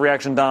some kind of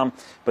reaction, Dom,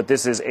 but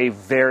this is a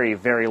very,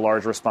 very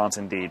large response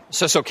indeed.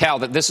 So Cal,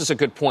 this is a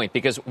good point,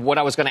 because what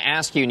I was going to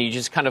ask you, and you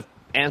just kind of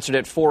answered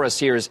it for us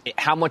here, is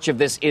how much of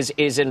this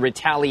is in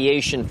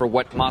retaliation for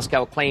what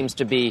Moscow claims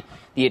to be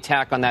the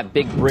attack on that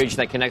big bridge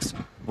that connects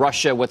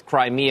Russia with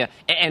Crimea.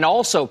 And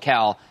also,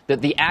 Cal,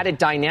 that the added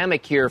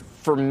dynamic here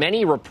for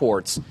many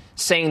reports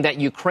saying that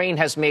Ukraine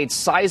has made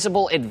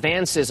sizable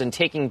advances in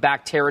taking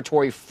back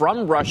territory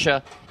from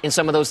Russia in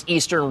some of those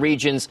eastern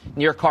regions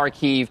near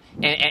Kharkiv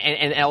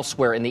and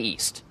elsewhere in the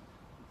east.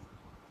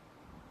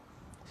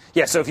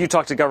 Yeah, so if you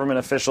talk to government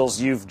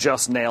officials, you've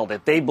just nailed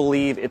it. They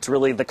believe it's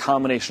really the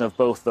combination of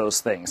both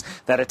those things.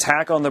 That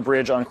attack on the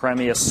bridge on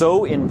Crimea,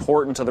 so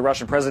important to the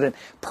Russian president,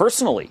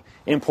 personally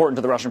important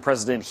to the Russian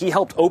president. He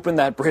helped open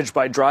that bridge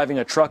by driving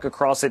a truck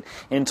across it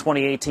in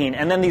 2018.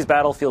 And then these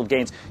battlefield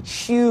gains,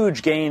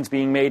 huge gains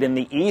being made in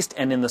the east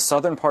and in the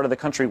southern part of the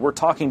country. We're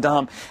talking,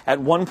 Dom, at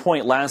one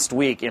point last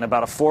week, in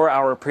about a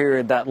 4-hour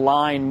period, that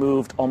line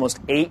moved almost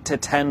 8 to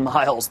 10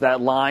 miles, that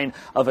line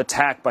of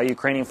attack by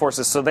Ukrainian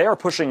forces. So they are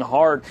pushing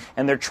hard,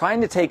 and they're trying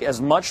to take as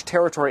much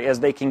territory as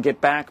they can get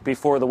back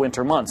before the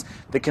winter months.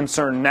 The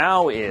concern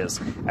now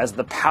is, as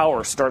the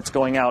power starts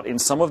going out in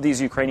some of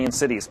these Ukrainian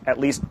cities, at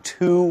least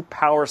 2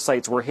 power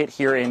sites were hit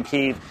here in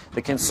Kyiv.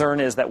 The concern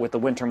is that with the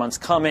winter months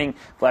coming,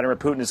 Vladimir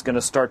Putin is going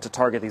to start to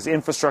target these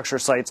infrastructure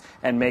sites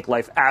and make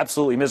life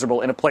absolutely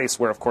miserable in a place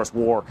where, of course,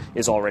 war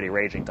is already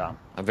raging, Dom.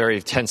 A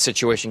very tense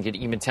situation,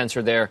 getting even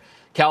tenser there.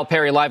 Cal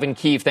Perry, live in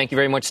Kyiv. Thank you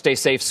very much. Stay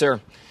safe, sir.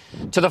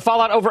 To the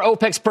fallout over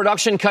OPEC's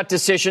production cut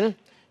decision,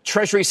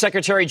 Treasury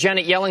Secretary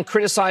Janet Yellen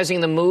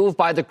criticizing the move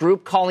by the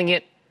group, calling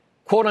it,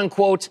 quote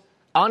unquote,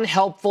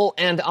 unhelpful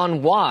and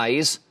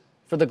unwise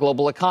for the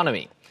global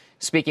economy.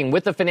 Speaking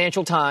with the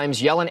Financial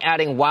Times, Yellen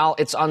adding, while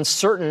it's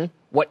uncertain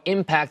what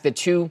impact the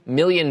 2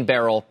 million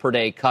barrel per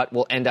day cut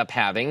will end up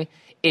having,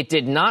 it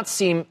did not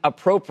seem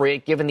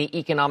appropriate given the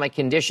economic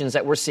conditions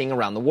that we're seeing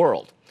around the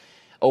world.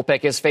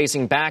 OPEC is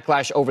facing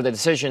backlash over the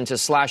decision to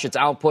slash its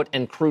output,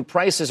 and crude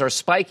prices are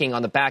spiking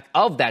on the back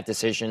of that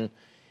decision,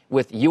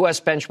 with U.S.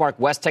 benchmark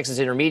West Texas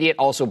Intermediate,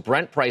 also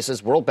Brent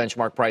prices, world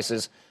benchmark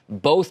prices,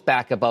 both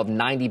back above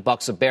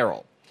 $90 a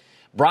barrel.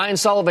 Brian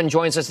Sullivan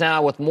joins us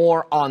now with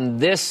more on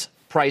this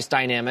price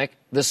dynamic,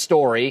 the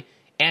story,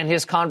 and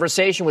his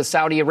conversation with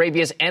Saudi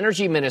Arabia's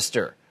energy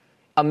minister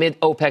amid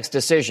OPEC's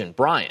decision.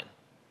 Brian.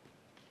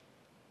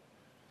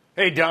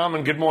 Hey, Dom,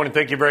 and good morning.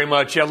 Thank you very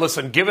much. Yeah,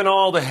 listen, given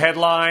all the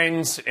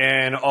headlines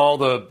and all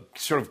the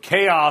sort of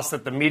chaos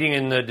that the meeting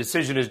and the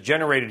decision has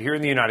generated here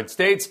in the United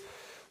States,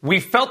 we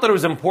felt that it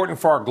was important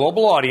for our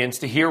global audience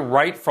to hear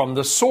right from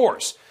the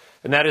source,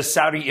 and that is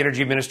Saudi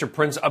Energy Minister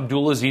Prince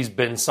Abdulaziz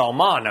bin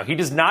Salman. Now, he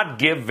does not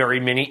give very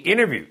many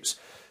interviews,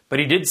 but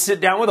he did sit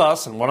down with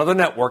us and one other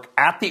network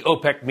at the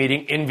OPEC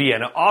meeting in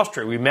Vienna,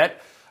 Austria. We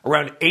met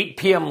around 8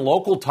 p.m.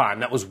 local time.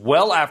 That was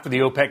well after the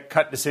OPEC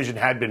cut decision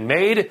had been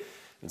made,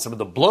 and some of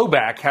the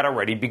blowback had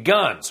already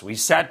begun. So we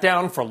sat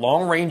down for a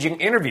long-ranging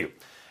interview,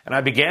 and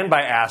I began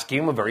by asking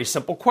him a very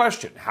simple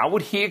question. How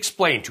would he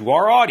explain to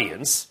our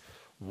audience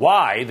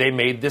why they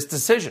made this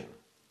decision?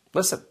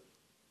 Listen.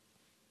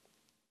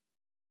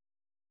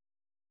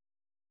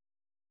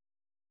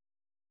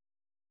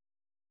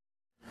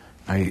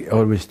 I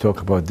always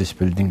talk about this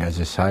building as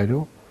a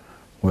silo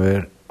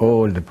where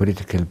all the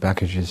political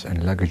packages and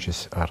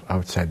luggages are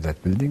outside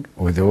that building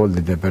with all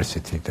the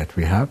diversity that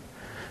we have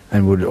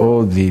and with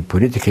all the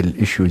political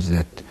issues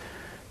that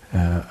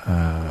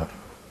are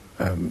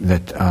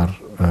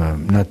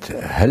not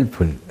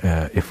helpful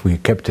if we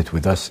kept it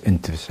with us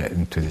into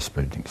this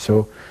building.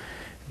 So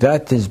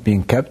that is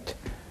being kept,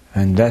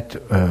 and that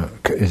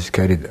is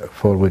carried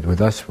forward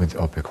with us with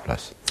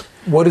OPEC+.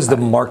 What is the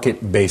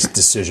market-based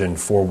decision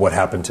for what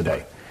happened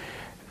today?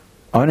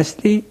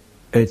 Honestly,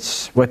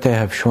 it's what I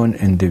have shown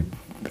in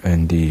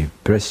the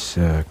press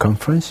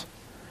conference.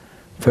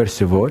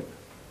 First of all,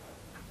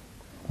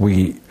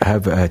 we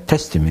have a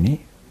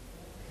testimony,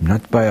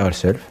 not by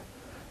ourselves,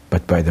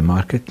 but by the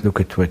market.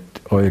 Look at what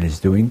oil is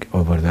doing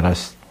over the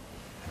last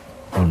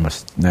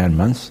almost 9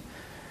 months.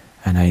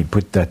 And I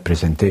put that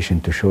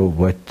presentation to show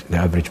what the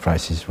average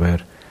prices were.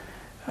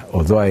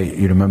 Although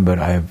you remember,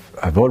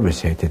 I've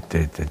always hated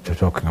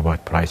talking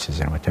about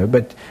prices and whatever.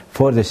 But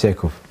for the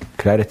sake of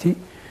clarity,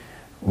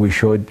 we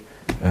showed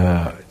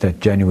that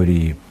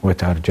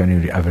what our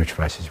January average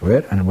prices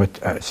were and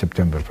what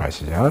September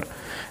prices were.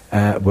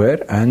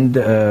 And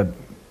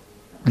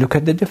look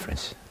at the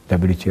difference.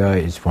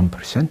 WTI is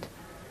 1%.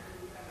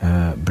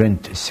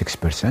 Brent is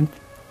 6%.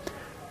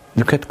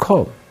 Look at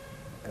coal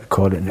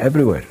in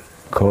everywhere,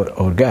 coal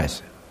or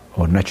gas,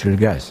 or natural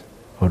gas,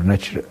 or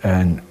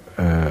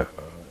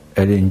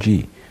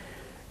LNG,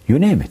 you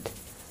name it.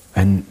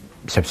 And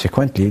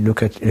subsequently,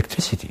 look at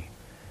electricity.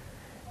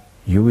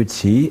 You would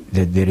see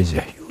that there is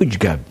a huge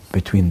gap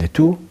between the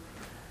two,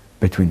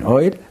 between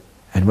oil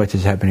and what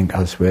is happening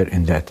elsewhere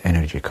in that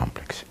energy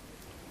complex.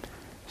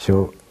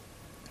 So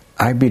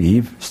I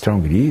believe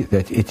strongly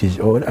that it is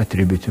all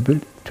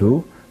attributable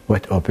to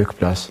what OPEC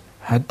Plus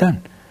had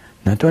done,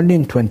 not only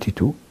in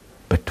 22,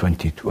 but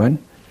 21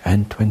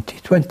 and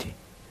 2020.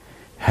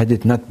 Had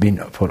it not been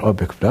for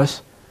OPEC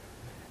Plus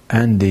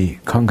and the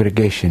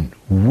congregation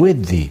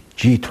with the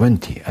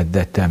G20 at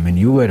that time, and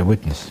you were a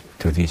witness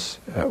to this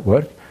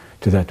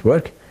that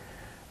work,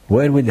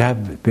 where would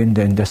have been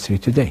the industry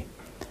today?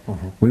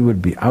 Mm-hmm. We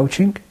would be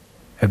ouching.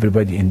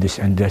 Everybody in this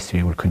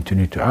industry will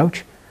continue to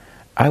ouch.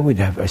 I would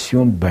have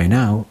assumed by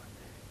now,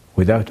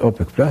 without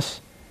OPEC Plus,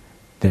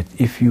 that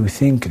if you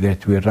think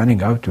that we're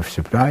running out of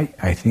supply,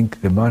 I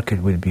think the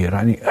market would be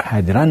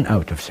had run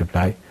out of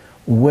supply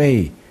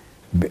way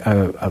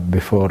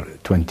before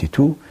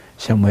 22,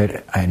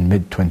 somewhere in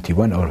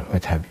mid-21 or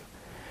what have you.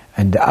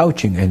 And the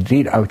ouching and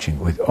real ouching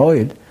with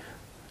oil,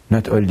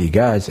 not only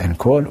gas and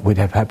coal, would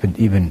have happened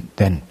even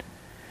then.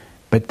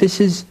 But this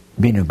has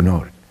been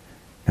ignored.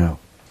 Now,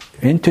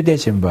 in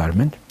today's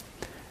environment,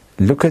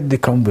 look at the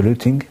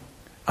convoluting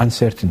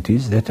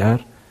uncertainties that are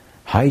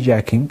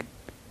hijacking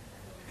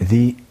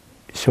the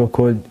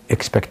so-called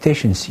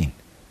expectation scene.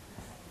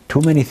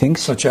 Too many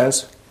things. Such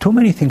as? Too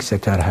many things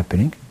that are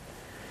happening.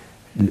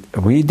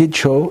 We did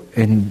show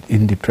in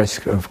the press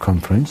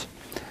conference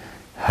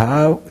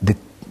how the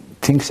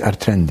things are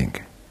trending.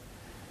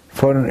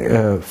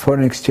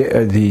 Foreign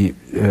exchange, the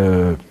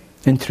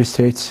interest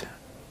rates,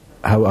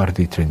 how are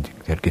they trending?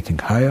 They're getting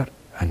higher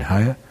and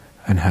higher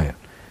and higher.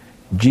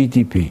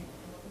 GDP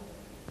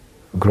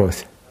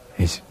growth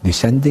is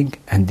descending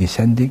and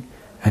descending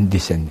and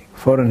descending.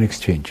 Foreign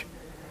exchange,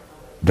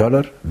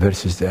 dollar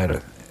versus the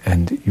euro.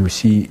 And you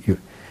see,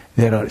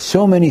 there are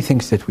so many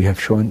things that we have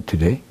shown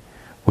today,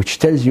 which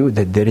tells you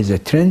that there is a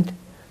trend,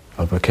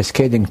 of a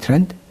cascading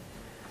trend.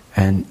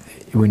 And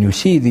when you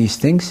see these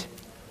things,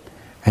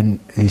 and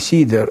you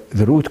see the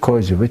root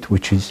cause of it,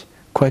 which is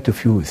quite a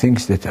few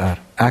things that are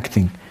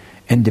acting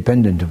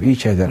independent of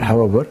each other,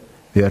 however,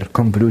 they are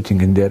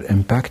convoluting in their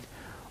impact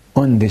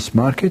on this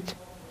market.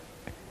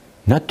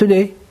 Not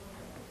today,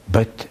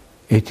 but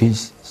it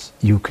is.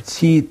 You could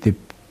see the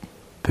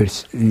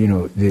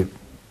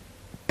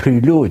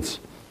preludes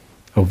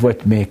of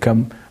what may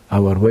come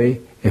our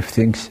way if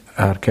things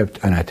are kept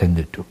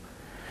unattended to.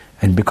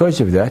 And because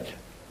of that,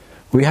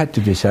 we had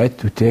to decide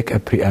to take a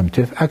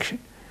preemptive action.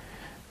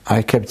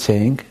 I kept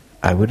saying,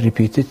 I will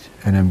repeat it,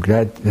 and I'm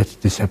glad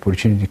that this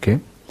opportunity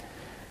came.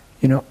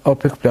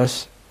 OPEC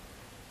Plus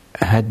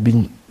had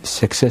been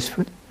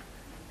successful,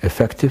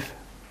 effective,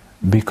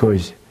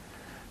 because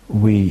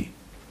we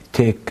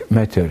take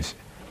matters,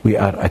 we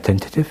are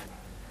attentive.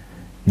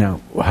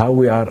 Now, how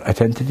we are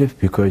attentive?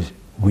 Because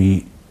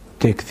we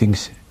take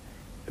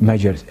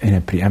measures in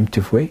a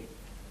preemptive way,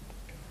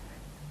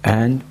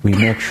 and we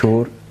make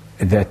sure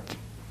that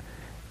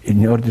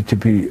in order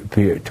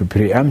to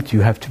preempt,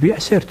 you have to be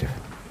assertive.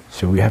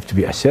 So we have to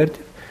be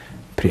assertive,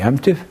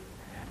 preemptive,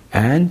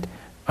 and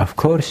of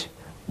course,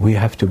 we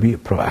have to be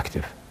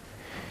proactive.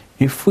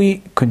 If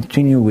we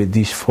continue with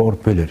these 4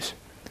 pillars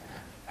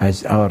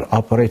as our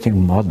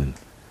operating model,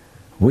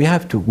 we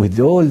have to, with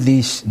all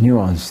these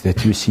nuance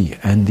that you see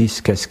and these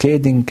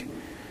cascading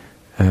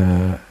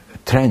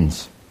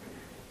trends,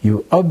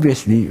 you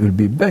obviously will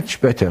be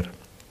much better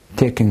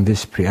taking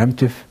this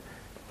preemptive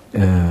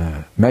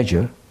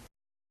measure.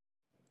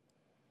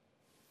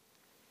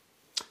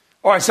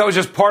 All right, so that was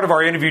just part of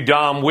our interview,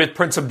 Dom, with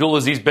Prince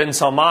Abdulaziz bin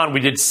Salman.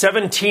 We did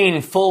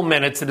 17 full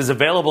minutes. It is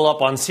available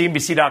up on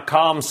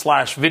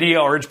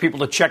CNBC.com/video. I urge people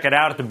to check it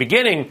out. At the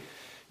beginning,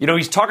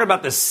 he's talking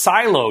about this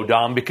silo,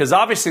 Dom, because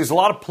obviously there's a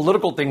lot of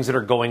political things that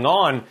are going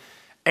on,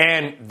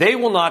 and they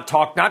will not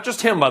talk, not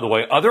just him, by the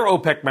way, other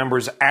OPEC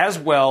members as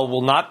well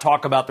will not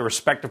talk about the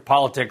respective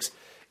politics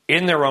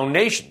in their own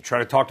nation. Try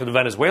to talk to the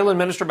Venezuelan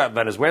minister about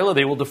Venezuela,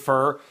 they will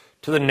defer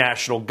to the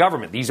national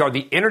government. These are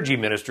the energy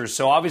ministers,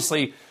 so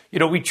obviously,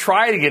 we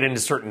try to get into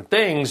certain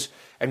things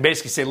and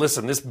basically say,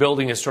 listen, this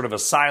building is sort of a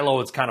silo.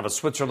 It's kind of a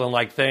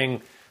Switzerland-like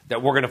thing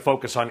that we're going to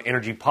focus on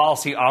energy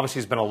policy.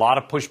 Obviously, there's been a lot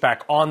of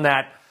pushback on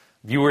that.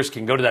 Viewers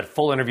can go to that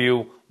full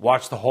interview,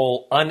 watch the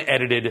whole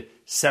unedited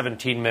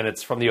 17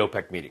 minutes from the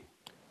OPEC meeting.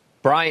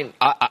 Brian,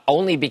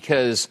 only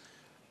because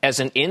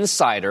as an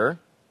insider,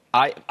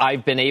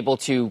 I've been able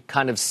to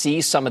kind of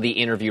see some of the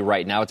interview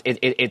right now.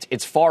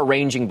 It's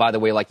far-ranging, by the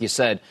way, like you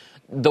said.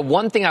 The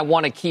one thing I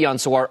want to key on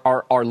so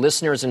our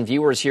listeners and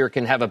viewers here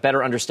can have a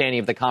better understanding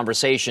of the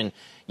conversation,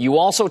 you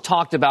also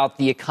talked about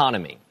the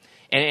economy.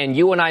 And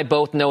you and I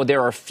both know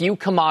there are few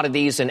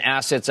commodities and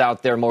assets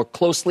out there more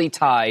closely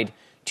tied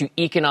to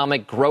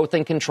economic growth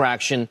and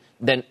contraction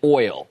than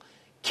oil.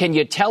 Can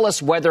you tell us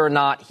whether or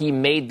not he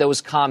made those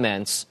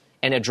comments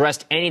and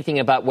addressed anything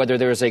about whether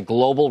there is a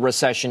global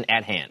recession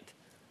at hand?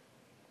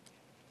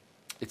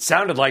 It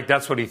sounded like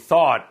that's what he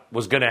thought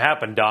was going to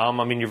happen, Dom.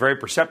 I mean, you're very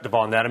perceptive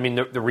on that. I mean,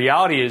 the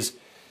reality is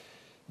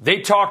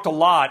they talked a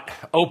lot,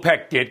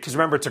 OPEC did, because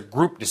remember, it's a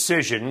group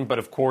decision. But,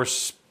 of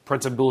course,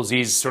 Prince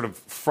Abdulaziz sort of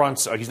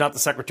fronts, he's not the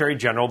Secretary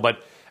General,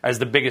 but as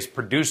the biggest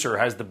producer,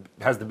 has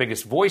the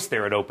biggest voice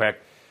there at OPEC.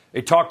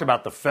 They talked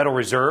about the Federal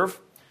Reserve.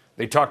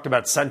 They talked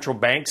about central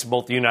banks,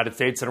 both the United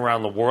States and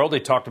around the world. They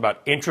talked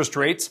about interest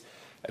rates,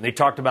 and they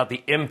talked about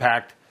the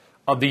impact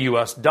of the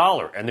U.S.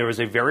 dollar. And there is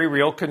a very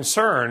real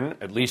concern,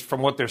 at least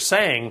from what they're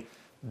saying,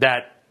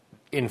 that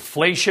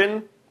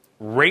inflation,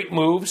 rate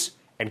moves,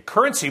 and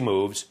currency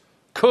moves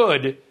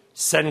could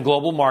send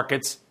global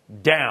markets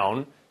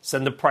down,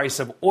 send the price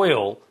of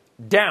oil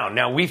down.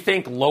 Now, we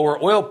think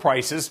lower oil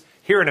prices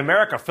here in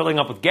America filling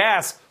up with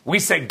gas, we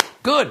say,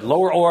 good,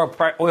 lower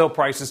oil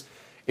prices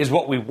is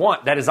what we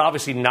want. That is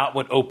obviously not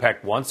what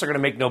OPEC wants. They're going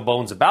to make no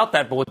bones about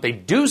that. But what they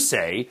do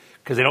say,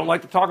 because they don't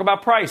like to talk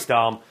about price,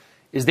 Dom,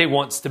 is they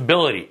want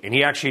stability. And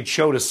he actually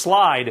showed a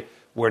slide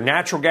where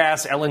natural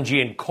gas,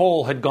 LNG, and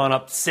coal had gone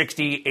up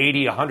 60,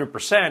 80,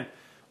 100%.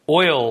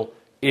 Oil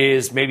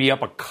is maybe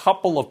up a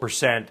couple of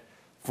percent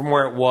from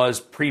where it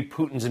was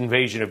pre-Putin's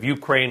invasion of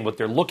Ukraine. What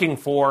they're looking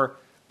for,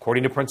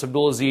 according to Prince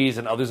Abdulaziz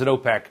and others at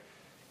OPEC,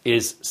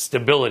 is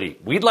stability.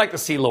 We'd like to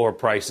see lower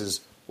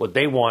prices. What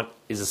they want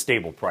is a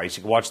stable price.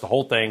 You can watch the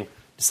whole thing.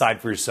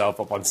 Decide for yourself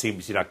up on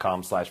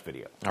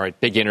CNBC.com/video. All right,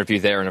 big interview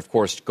there. And, of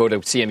course, go to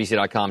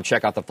CNBC.com.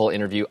 Check out the full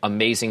interview.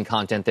 Amazing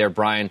content there,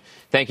 Brian.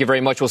 Thank you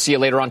very much. We'll see you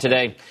later on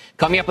today.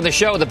 Coming up on the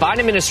show, the Biden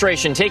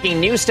administration taking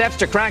new steps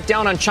to crack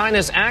down on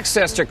China's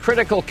access to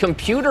critical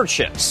computer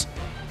chips.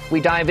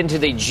 We dive into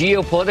the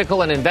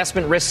geopolitical and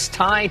investment risks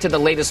tied to the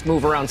latest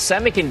move around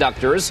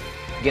semiconductors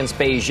against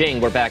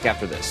Beijing. We're back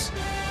after this.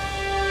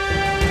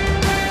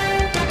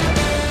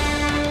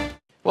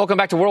 Welcome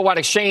back to Worldwide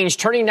Exchange.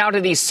 Turning now to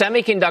the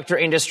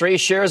semiconductor industry,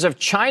 shares of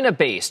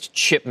China-based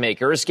chip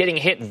makers getting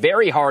hit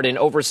very hard in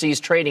overseas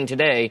trading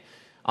today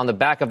on the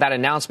back of that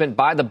announcement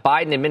by the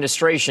Biden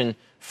administration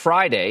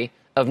Friday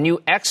of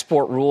new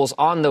export rules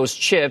on those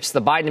chips.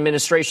 The Biden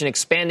administration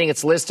expanding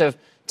its list of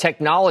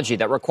technology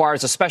that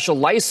requires a special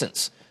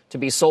license to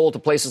be sold to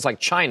places like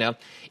China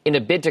in a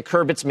bid to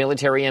curb its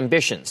military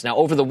ambitions. Now,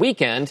 over the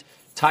weekend,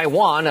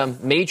 Taiwan, a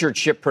major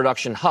chip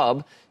production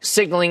hub,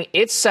 signaling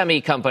its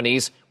semi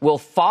companies will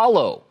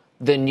follow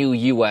the new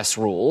U.S.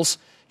 rules.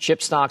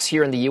 Chip stocks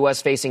here in the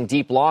U.S. facing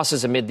deep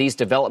losses amid these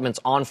developments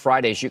on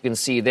Friday. As you can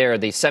see there,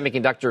 the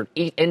semiconductor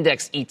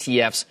index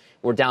ETFs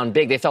were down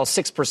big. They fell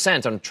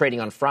 6% on trading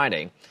on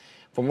Friday.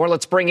 For more,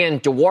 let's bring in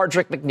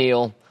Dewardrick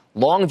McNeil,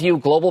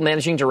 Longview Global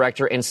Managing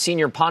Director and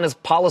Senior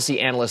Policy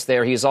Analyst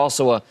there. He's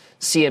also a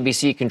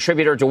CNBC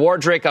contributor.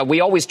 Dewardric, we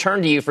always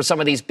turn to you for some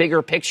of these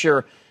bigger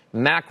picture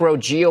macro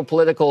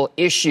geopolitical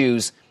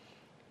issues.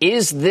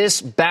 Is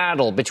this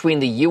battle between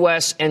the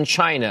U.S. and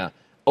China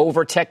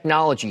over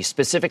technology,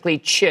 specifically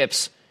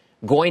chips,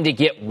 going to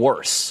get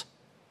worse?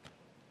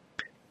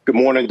 Good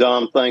morning,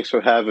 Dom. Thanks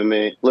for having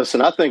me.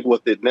 Listen, I think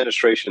what the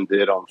administration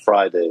did on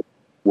Friday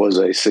was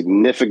a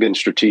significant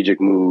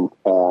strategic move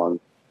on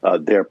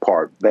their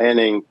part,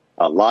 banning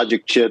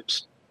logic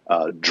chips,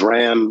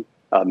 DRAM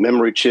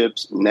memory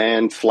chips,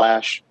 NAND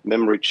flash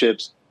memory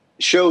chips.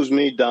 It shows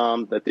me,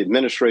 Dom, that the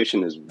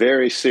administration is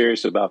very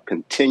serious about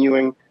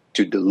continuing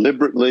to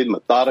deliberately,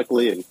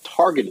 methodically, and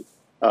targeting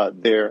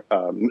their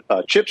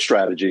chip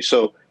strategy.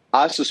 So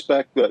I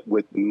suspect that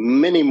with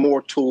many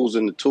more tools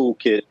in the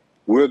toolkit,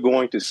 we're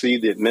going to see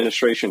the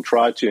administration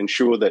try to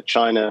ensure that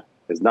China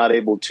is not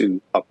able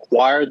to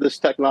acquire this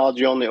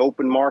technology on the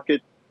open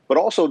market, but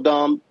also,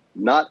 Dom,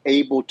 not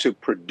able to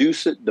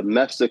produce it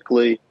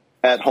domestically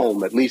at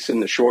home, at least in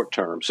the short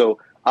term. So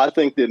I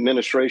think the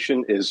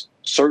administration is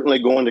certainly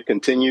going to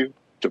continue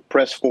to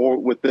press forward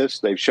with this.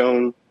 They've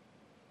shown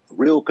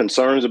real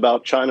concerns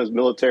about China's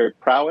military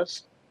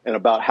prowess and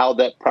about how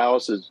that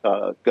prowess is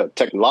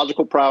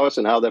technological prowess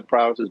and how that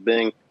prowess is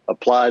being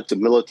applied to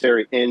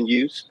military end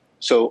use.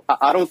 So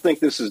I don't think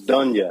this is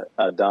done yet,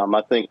 Dom.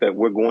 I think that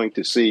we're going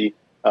to see,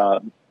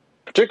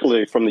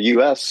 particularly from the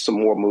U.S., some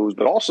more moves.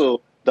 But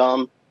also,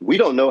 Dom, we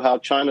don't know how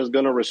China is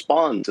going to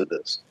respond to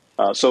this.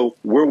 So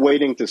we're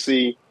waiting to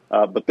see.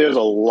 But there's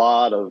a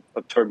lot of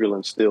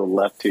turbulence still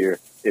left here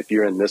if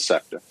you're in this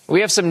sector.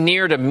 We have some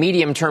near to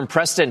medium term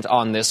precedent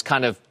on this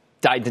kind of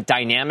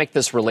dynamic,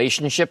 this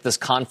relationship, this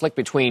conflict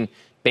between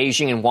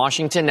Beijing and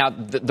Washington. Now,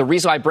 the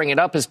reason I bring it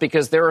up is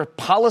because there are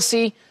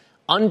policy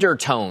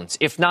undertones,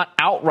 if not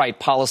outright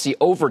policy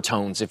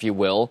overtones, if you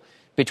will,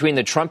 between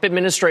the Trump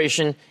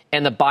administration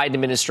and the Biden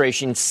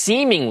administration,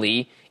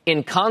 seemingly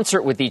in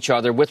concert with each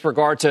other with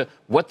regard to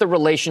what the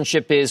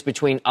relationship is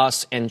between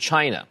us and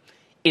China.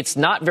 It's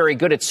not very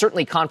good. It's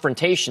certainly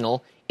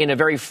confrontational in a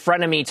very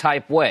frenemy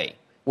type way.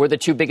 We're the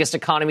two biggest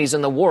economies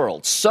in the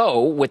world.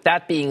 So with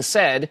that being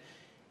said,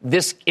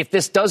 if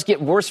this does get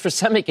worse for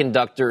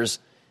semiconductors,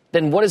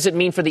 then what does it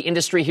mean for the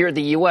industry here in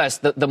the U.S.?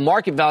 The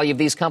market value of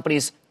these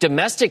companies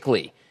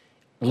domestically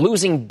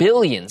losing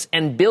billions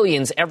and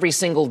billions every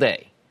single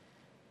day.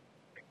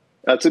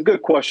 That's a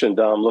good question,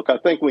 Dom. Look, I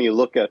think when you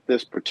look at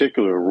this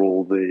particular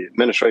rule, the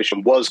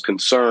administration was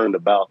concerned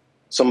about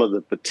some of the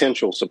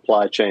potential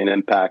supply chain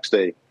impacts.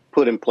 They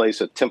put in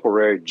place a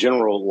temporary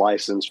general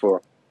license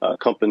for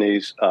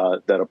companies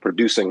that are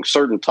producing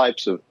certain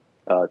types of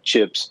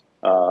chips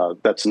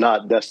that's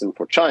not destined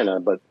for China,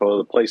 but for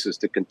other places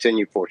to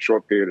continue for a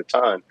short period of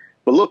time.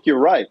 But look, you're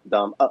right,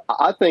 Dom.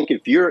 I think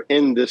if you're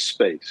in this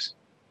space,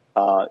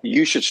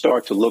 you should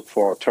start to look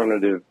for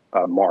alternative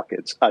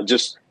markets.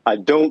 I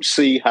don't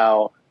see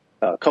how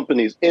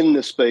companies in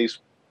this space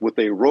with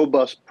a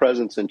robust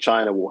presence in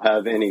China will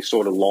have any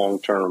sort of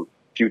long-term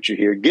future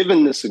here,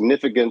 given the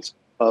significance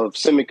of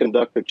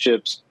semiconductor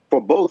chips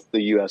for both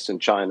the U.S.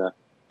 and China.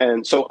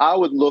 And so I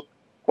would look,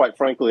 quite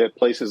frankly, at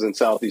places in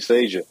Southeast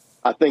Asia.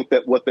 I think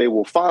that what they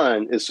will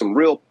find is some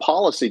real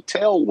policy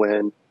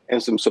tailwind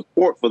and some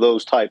support for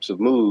those types of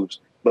moves.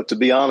 But to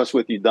be honest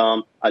with you,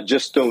 Dom, I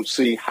just don't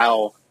see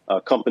how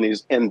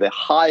companies in the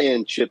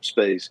high-end chip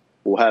space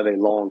will have a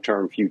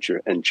long-term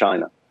future in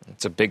China.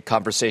 It's a big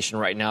conversation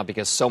right now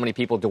because so many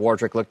people,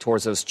 Dewardric, look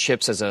towards those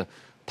chips as a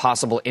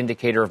possible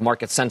indicator of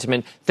market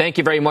sentiment. Thank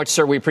you very much,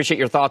 sir. We appreciate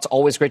your thoughts.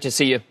 Always great to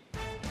see you.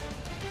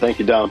 Thank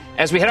you, Dom.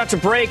 As we head out to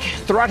break,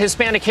 throughout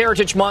Hispanic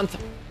Heritage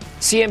Month,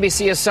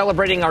 CNBC is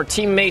celebrating our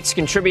teammates,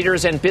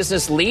 contributors, and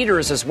business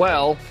leaders as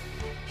well.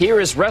 Here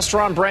is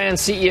Restaurant Brand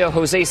CEO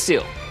Jose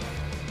Cil.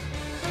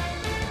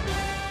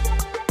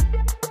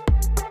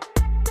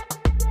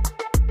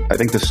 I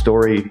think the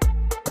story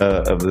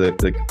of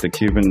the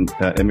Cuban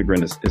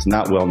immigrant is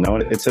not well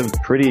known. It's a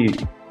pretty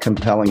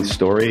compelling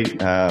story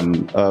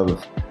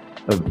of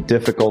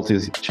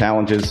difficulties,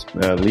 challenges,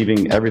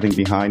 leaving everything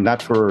behind,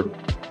 not for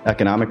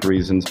economic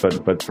reasons,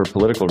 but for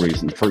political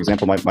reasons. For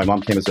example, my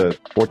mom came as a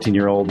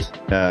 14-year-old.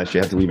 She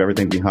had to leave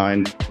everything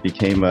behind,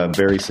 became a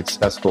very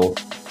successful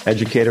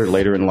educator.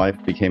 Later in life,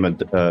 became a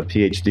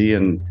PhD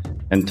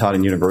and taught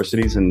in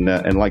universities.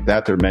 And like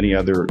that, there are many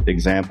other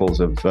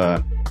examples of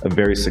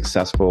very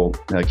successful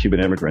Cuban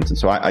immigrants. And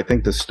so I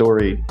think the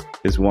story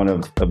is one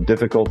of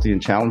difficulty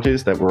and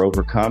challenges that were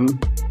overcome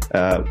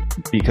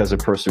because of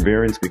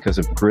perseverance, because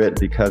of grit,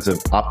 because of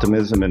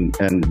optimism,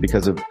 and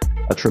because of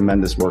a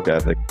tremendous work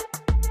ethic.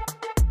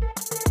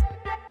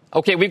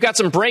 Okay, we've got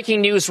some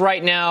breaking news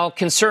right now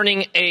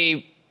concerning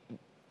a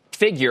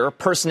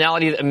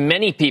personality that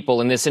many people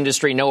in this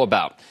industry know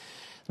about.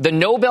 The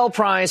Nobel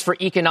Prize for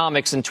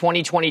Economics in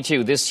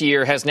 2022 this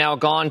year has now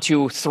gone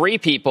to 3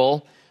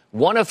 people,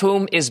 one of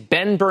whom is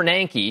Ben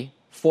Bernanke,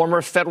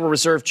 former Federal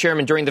Reserve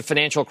Chairman during the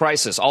financial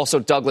crisis, also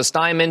Douglas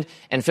Diamond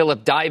and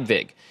Philip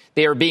Dybvig.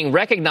 They are being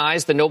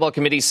recognized, the Nobel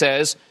Committee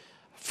says,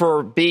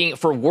 for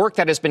work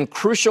that has been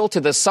crucial to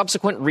the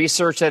subsequent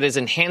research that has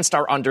enhanced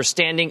our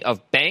understanding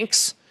of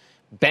banks,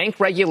 bank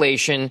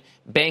regulation,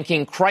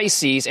 banking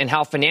crises, and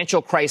how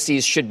financial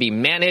crises should be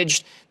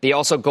managed. They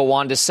also go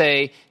on to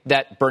say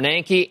that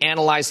Bernanke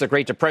analyzed the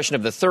Great Depression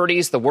of the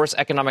 30s, the worst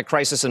economic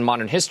crisis in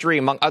modern history.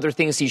 Among other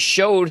things, he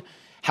showed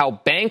how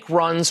bank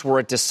runs were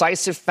a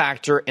decisive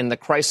factor in the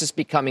crisis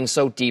becoming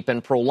so deep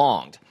and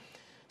prolonged.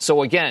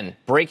 So again,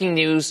 breaking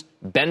news,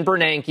 Ben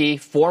Bernanke,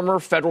 former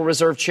Federal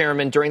Reserve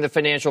chairman in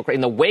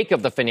the wake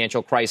of the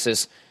financial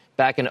crisis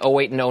back in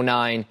 08 and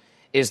 09,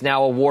 is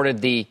now awarded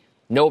the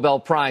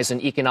Nobel Prize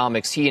in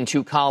Economics, he and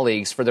two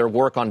colleagues, for their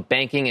work on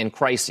banking and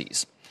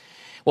crises.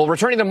 Well,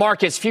 returning to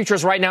markets,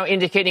 futures right now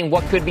indicating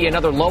what could be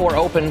another lower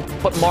open,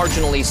 but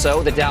marginally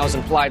so. The Dow's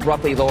implied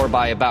roughly lower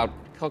by about,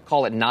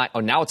 call it 9. Oh,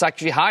 now it's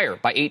actually higher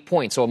by 8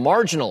 points, so a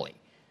marginally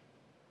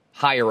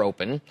higher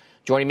open.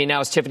 Joining me now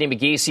is Tiffany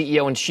McGee,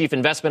 CEO and Chief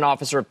Investment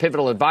Officer of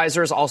Pivotal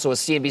Advisors, also a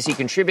CNBC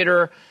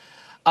contributor.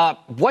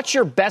 What's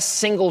your best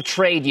single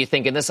trade, you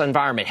think, in this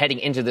environment heading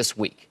into this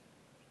week?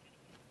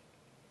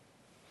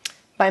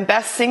 My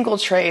best single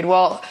trade?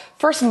 Well,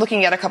 first I'm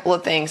looking at a couple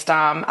of things,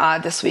 Dom,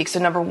 this week. So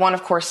number one,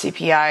 of course,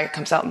 CPI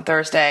comes out on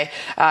Thursday.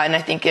 And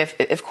I think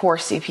if core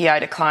CPI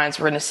declines,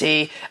 we're going to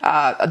see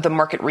the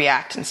market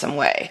react in some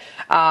way.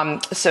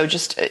 So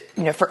just,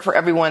 for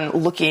everyone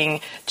looking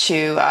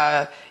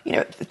to,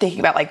 thinking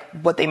about like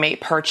what they may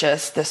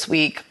purchase this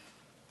week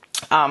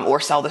or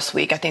sell this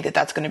week, I think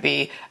that's going to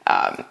be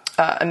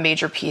a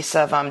major piece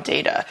of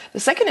data. The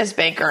second is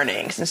bank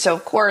earnings. And so,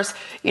 of course,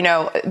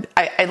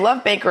 I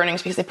love bank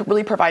earnings because they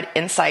really provide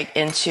insight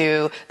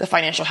into the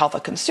financial health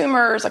of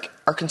consumers. Like,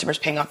 are consumers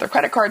paying off their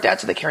credit card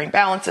debts? Are they carrying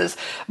balances?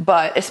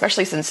 But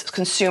especially since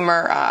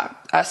consumer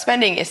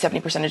spending is 70%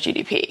 of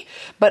GDP.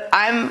 But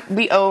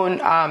we own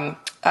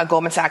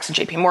Goldman Sachs and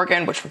JP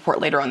Morgan, which report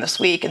later on this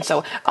week. And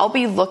so I'll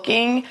be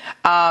looking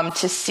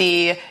to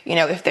see,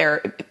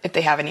 if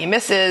they have any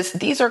misses.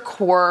 These are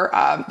core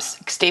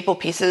staple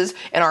pieces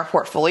in our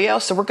portfolio.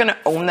 So we're going to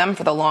own them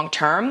for the long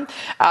term.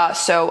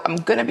 So I'm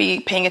going to be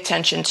paying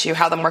attention to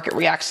how the market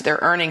reacts to their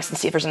earnings and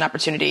see if there's an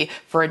opportunity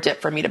for a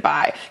dip for me to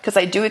buy. Because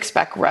I do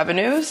expect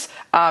revenues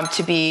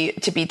to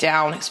be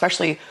down,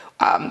 especially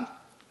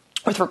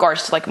with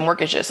regards to like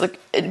mortgages. Like,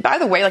 by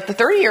the way, like the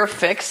 30-year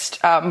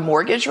fixed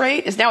mortgage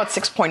rate is now at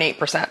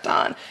 6.8%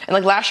 on, and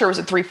like last year was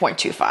at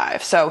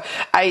 3.25. So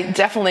I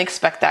definitely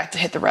expect that to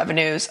hit the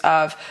revenues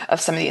of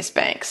some of these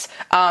banks.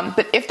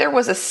 But if there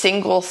was a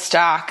single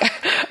stock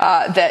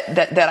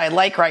that I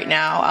like right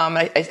now,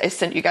 I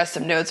sent you guys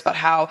some notes about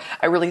how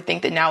I really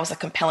think that now is a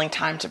compelling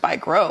time to buy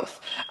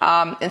growth.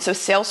 And so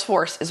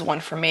Salesforce is one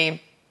for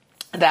me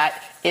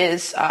that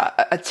is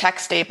a tech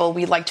staple.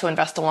 We like to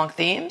invest along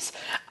themes.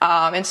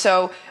 And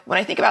so when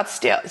I think about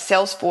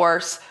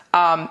Salesforce,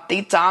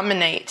 they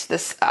dominate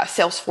this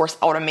Salesforce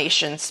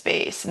automation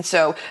space. And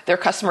so their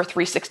Customer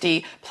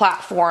 360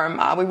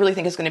 platform, we really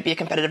think is going to be a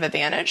competitive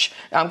advantage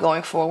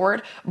going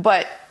forward.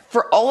 But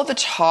for all of the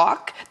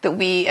talk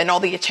and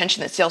all the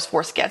attention that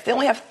Salesforce gets, they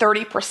only have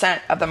 30%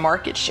 of the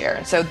market share.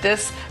 And so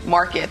this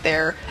market,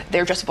 their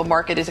addressable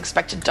market, is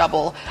expected to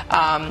double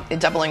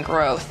in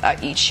growth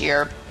each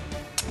year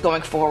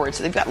going forward.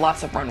 So they've got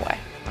lots of runway.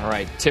 All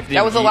right, Tiffany.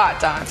 That was a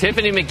lot, Don.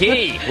 Tiffany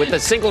McGee with the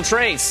single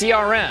trade,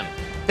 CRM.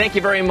 Thank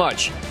you very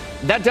much.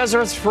 That does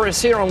it for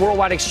us here on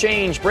Worldwide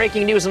Exchange.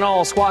 Breaking news and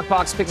all. Squawk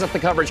Box picks up the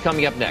coverage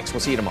coming up next. We'll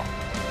see you tomorrow.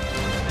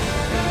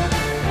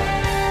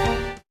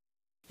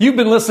 You've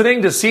been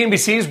listening to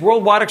CNBC's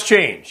Worldwide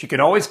Exchange. You can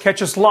always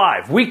catch us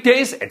live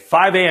weekdays at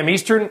 5 a.m.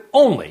 Eastern,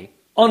 only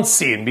on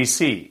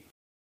CNBC.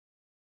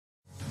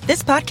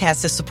 This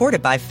podcast is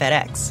supported by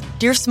FedEx.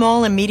 Dear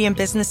small and medium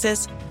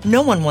businesses,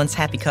 no one wants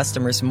happy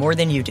customers more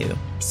than you do.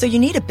 So you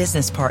need a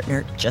business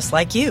partner just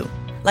like you.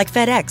 Like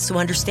FedEx, who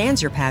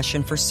understands your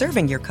passion for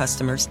serving your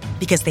customers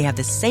because they have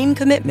the same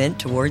commitment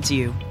towards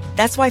you.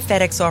 That's why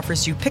FedEx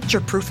offers you picture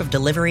proof of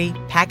delivery,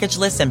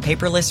 packageless and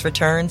paperless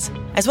returns,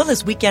 as well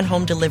as weekend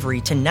home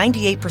delivery to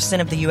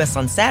 98% of the U.S.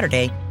 on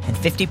Saturday and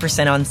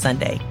 50% on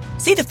Sunday.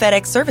 See the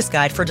FedEx service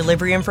guide for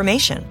delivery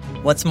information.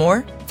 What's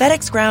more,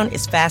 FedEx Ground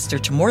is faster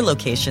to more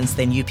locations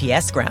than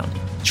UPS Ground.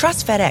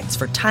 Trust FedEx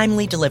for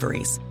timely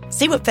deliveries.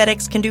 See what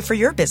FedEx can do for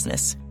your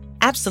business.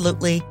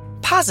 Absolutely,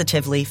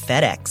 positively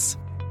FedEx.